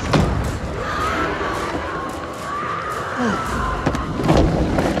says.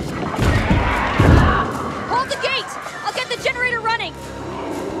 Hold the gate. I'll get the generator running.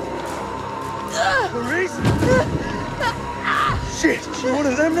 Maurice? Shit, you one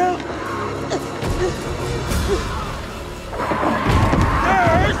of them now?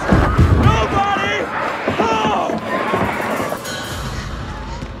 There's nobody home!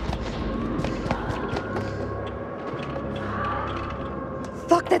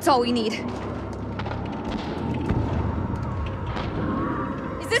 Fuck, that's all we need.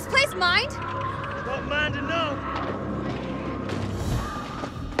 Is this place mined? Not mine to know.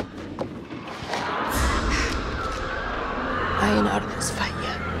 I ain't out of this fight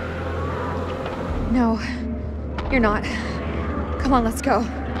yet. No, you're not. Come on, let's go.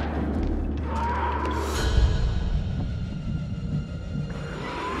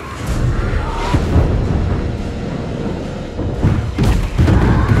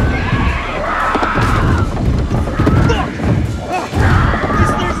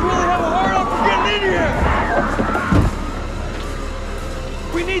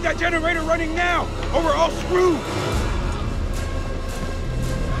 We need that generator running now, or we're all screwed!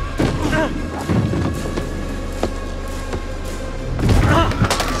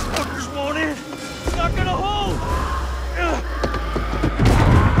 These fuckers won't in! It's not gonna hold!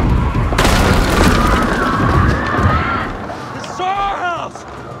 This is our house!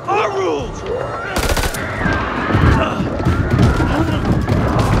 Our rules!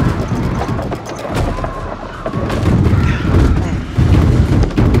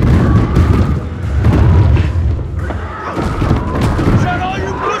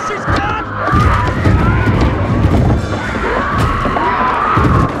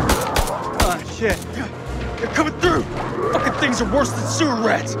 Shit. They're coming through! Fucking things are worse than sewer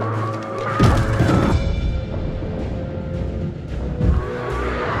rats!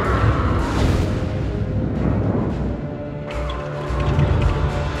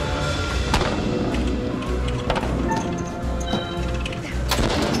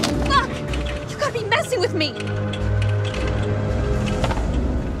 Fuck! You gotta be messing with me!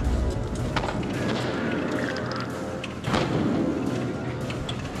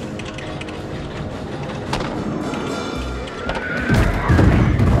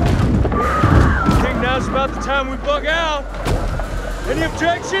 Now's about the time we bug out. Any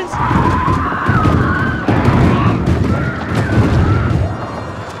objections?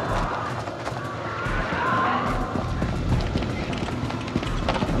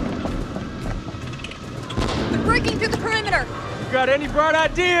 They're breaking through the perimeter! You got any bright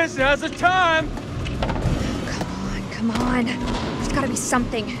ideas? Now's the time! Come on. There's gotta be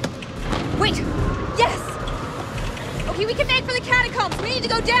something. Wait! Yes! Okay, we can make for the catacombs. We need to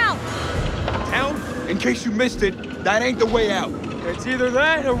go down! Down? In case you missed it, that ain't the way out. It's either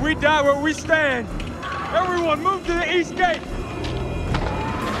that or we die where we stand. Everyone move to the east gate!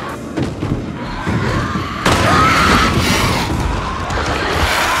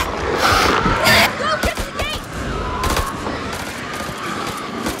 Go, get to the gate!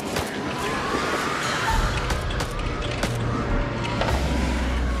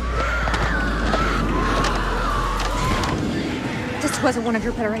 This wasn't one of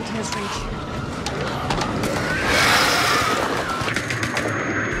your better ideas, Reach.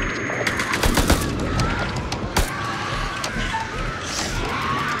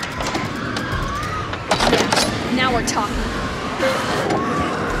 Now we're talking.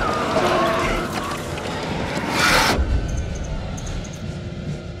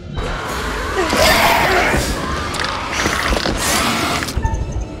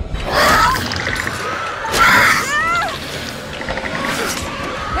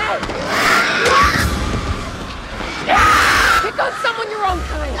 Pick on someone your own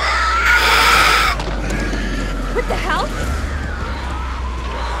kind! What the hell?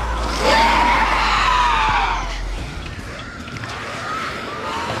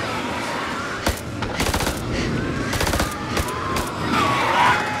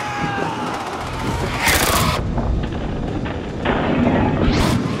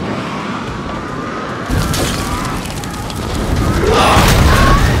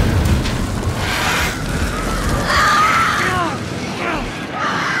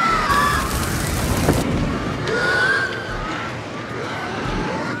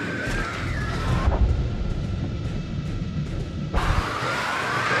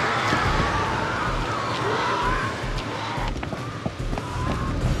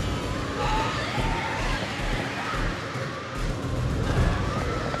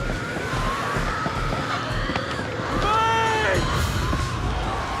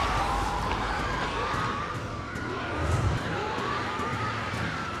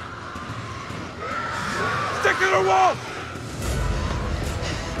 the wall!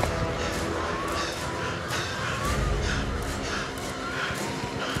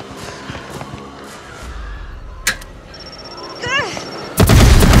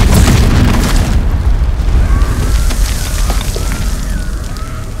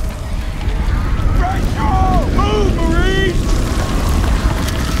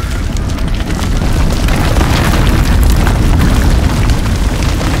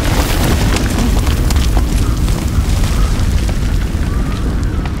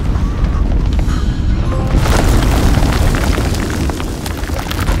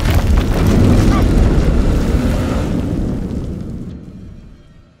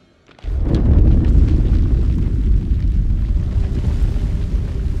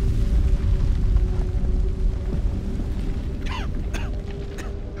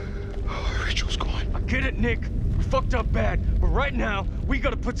 Up bad, but right now, we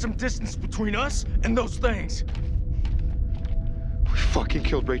gotta put some distance between us and those things. We fucking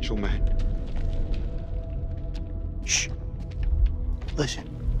killed Rachel, man. Shh. Listen.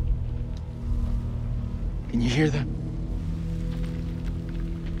 Can you hear them?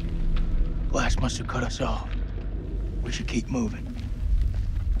 Blast must have cut us off. We should keep moving.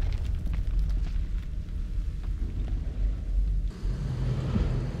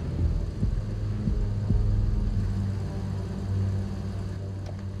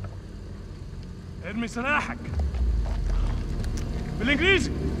 ارمي سلاحك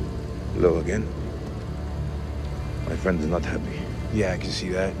بالانجليزي. Hello again. My friend is not happy. Yeah, I can see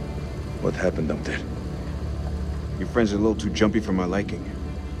that. What happened up there? Your friend's a little too jumpy for my liking.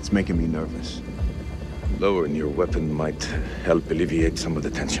 It's making me nervous. Lowering your weapon might help alleviate some of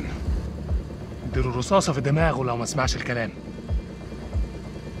the tension. اديله رصاصة في دماغه لو ما سمعش الكلام.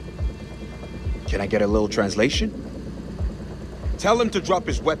 Can I get a little translation? Tell him to drop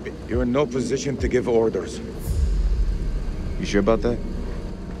his weapon. You're in no position to give orders. You sure about that?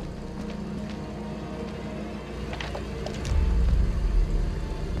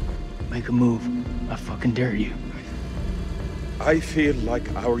 Make a move. I fucking dare you. I feel like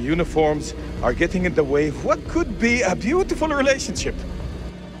our uniforms are getting in the way of what could be a beautiful relationship.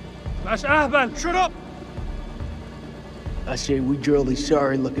 مش أهبل. Shut up! I say we drill these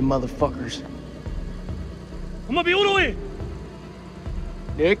sorry-looking motherfuckers. هما بيقولوا إيه؟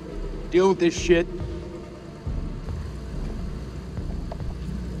 Nick, deal with this shit.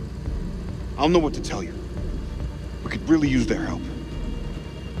 I don't know what to tell you. We could really use their help.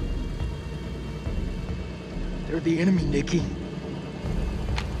 They're the enemy, Nicky.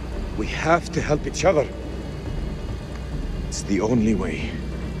 We have to help each other. It's the only way.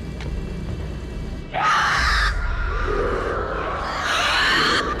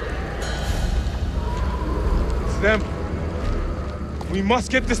 It's them. We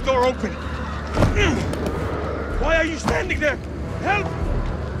must get this door open. Why are you standing there? Help!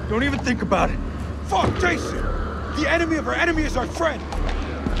 Don't even think about it. Fuck, Jason! The enemy of our enemy is our friend!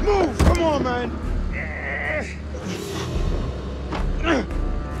 Move! Come on, man!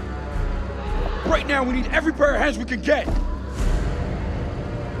 Right now, we need every pair of hands we can get!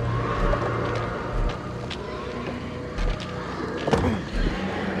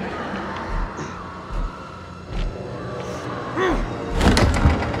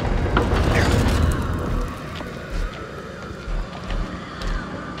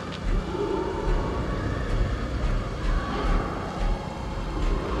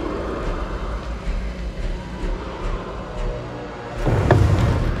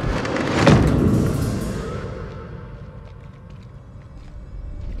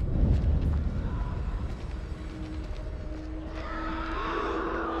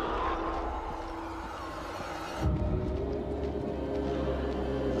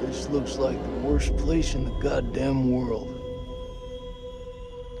 This looks like the worst place in the goddamn world.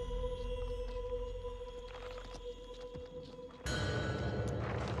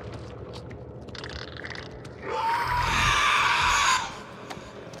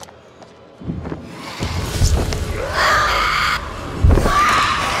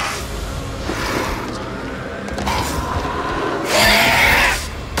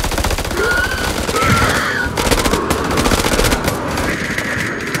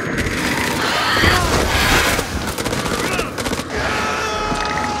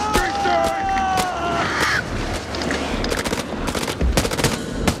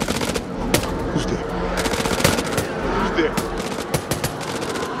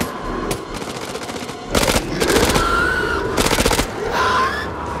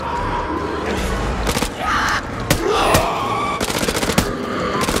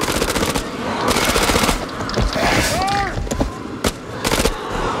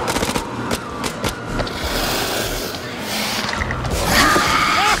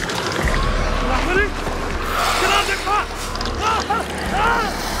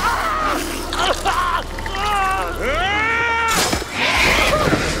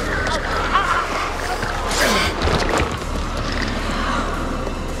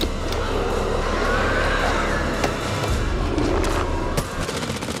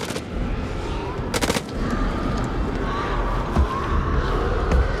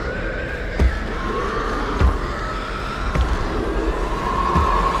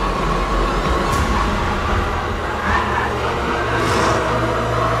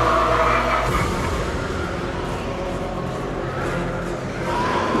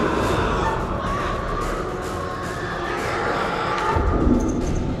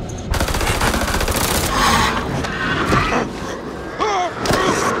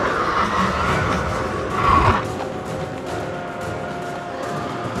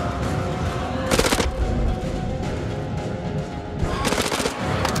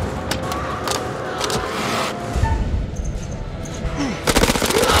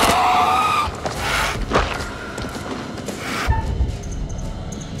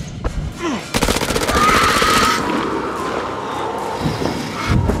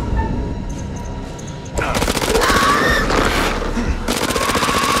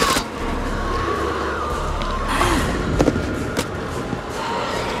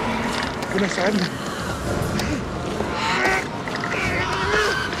 ربنا يساعدنا.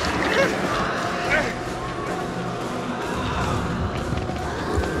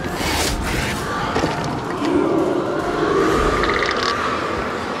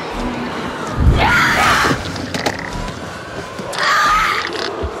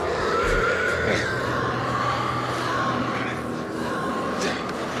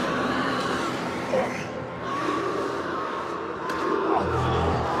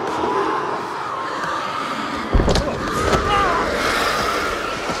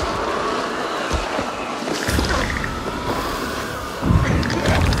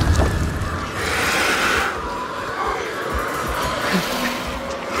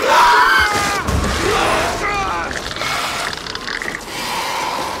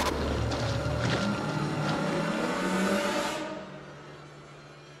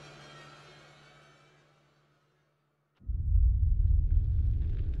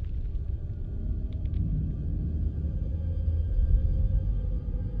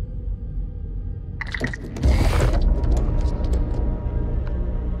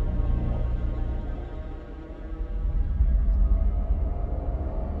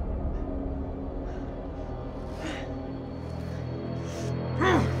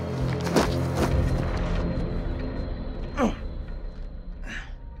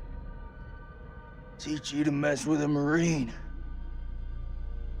 Teach you to mess with a Marine.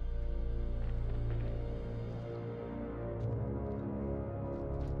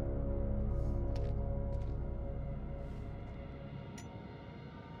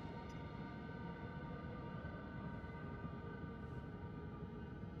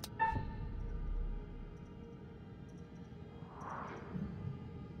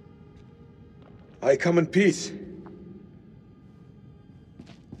 I come in peace.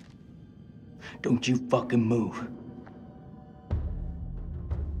 Don't you fucking move.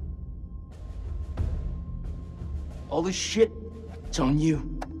 All this shit, it's on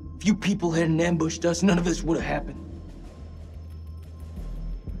you. If you people hadn't ambushed us, none of this would have happened.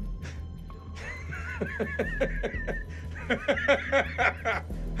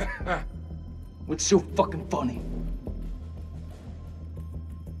 What's so fucking funny?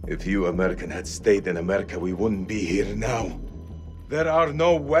 If you American had stayed in America, we wouldn't be here now. There are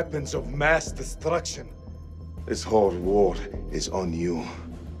no weapons of mass destruction. This whole war is on you.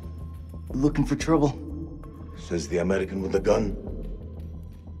 Looking for trouble? Says the American with the gun.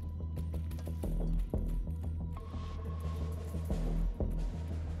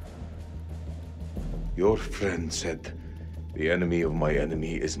 Your friend said, the enemy of my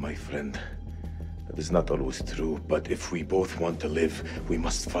enemy is my friend. That is not always true, but if we both want to live, we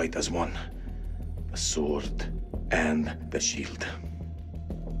must fight as one. The sword and the shield.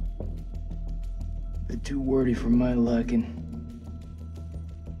 They're too wordy for my liking.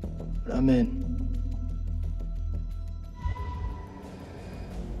 But I'm in.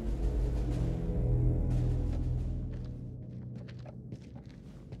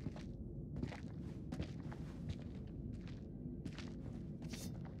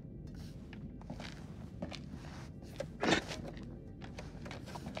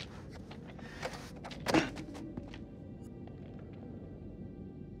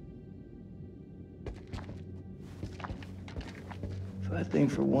 If I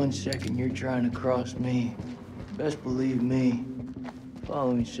think for 1 second you're trying to cross me, best believe me,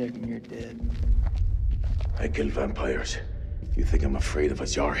 following second you're dead. I kill vampires. You think I'm afraid of a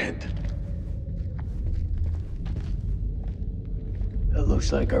jarhead? That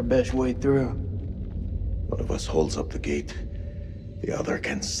looks like our best way through. One of us holds up the gate. The other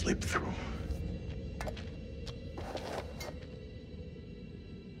can slip through.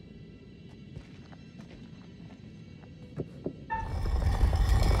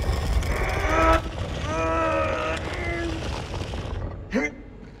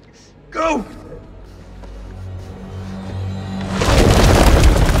 Go!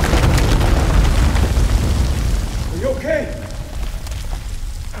 Are you okay?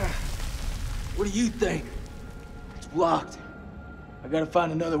 What do you think? It's blocked. I gotta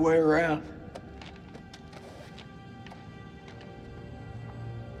find another way around.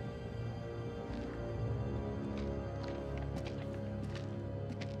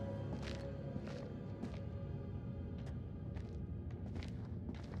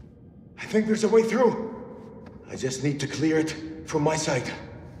 I think there's a way through. I just need to clear it from my side.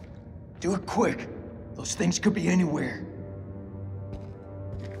 Do it quick. Those things could be anywhere.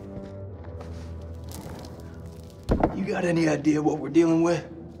 You got any idea what we're dealing with?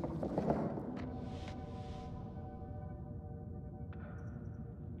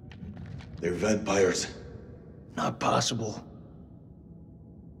 They're vampires. Not possible.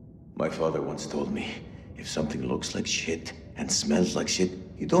 My father once told me, if something looks like shit and smells like shit,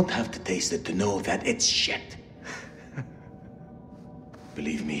 you don't have to taste it to know that it's shit.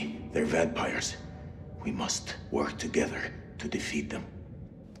 Believe me, they're vampires. We must work together to defeat them.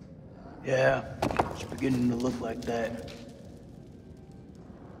 Yeah, it's beginning to look like that.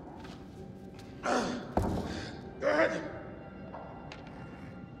 Go ahead.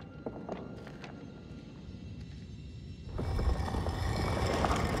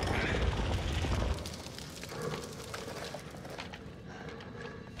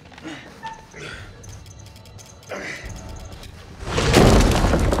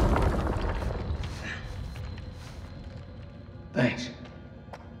 Thanks.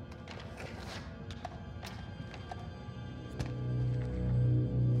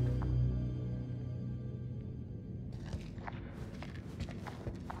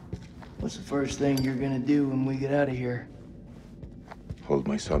 What's the first thing you're gonna do when we get out of here? Hold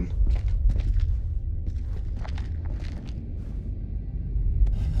my son.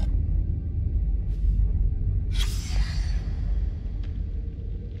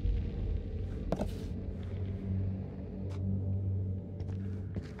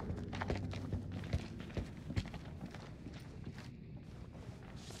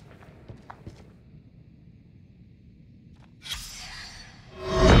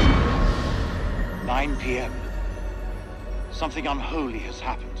 PM. Something unholy has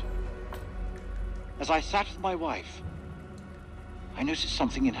happened. As I sat with my wife, I noticed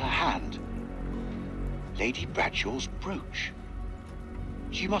something in her hand. Lady Bradshaw's brooch.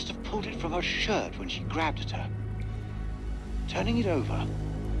 She must have pulled it from her shirt when she grabbed at her. Turning it over,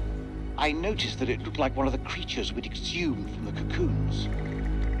 I noticed that it looked like one of the creatures we'd exhumed from the cocoons.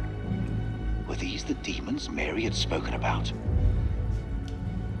 Were these the demons Mary had spoken about?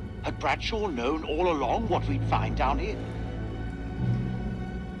 Had Bradshaw known all along what we'd find down here?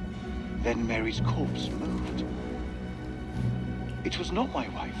 Then Mary's corpse moved. It was not my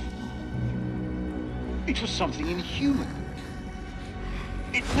wife. It was something inhuman.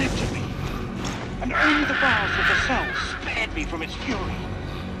 It leapt at me, and only the bars of the cell spared me from its fury.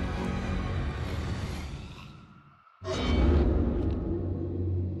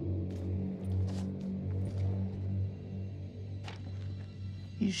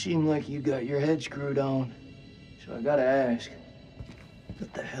 You seem like you got your head screwed on, so I gotta ask,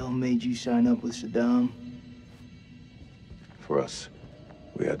 what the hell made you sign up with Saddam? For us,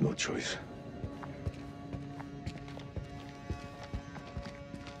 we had no choice.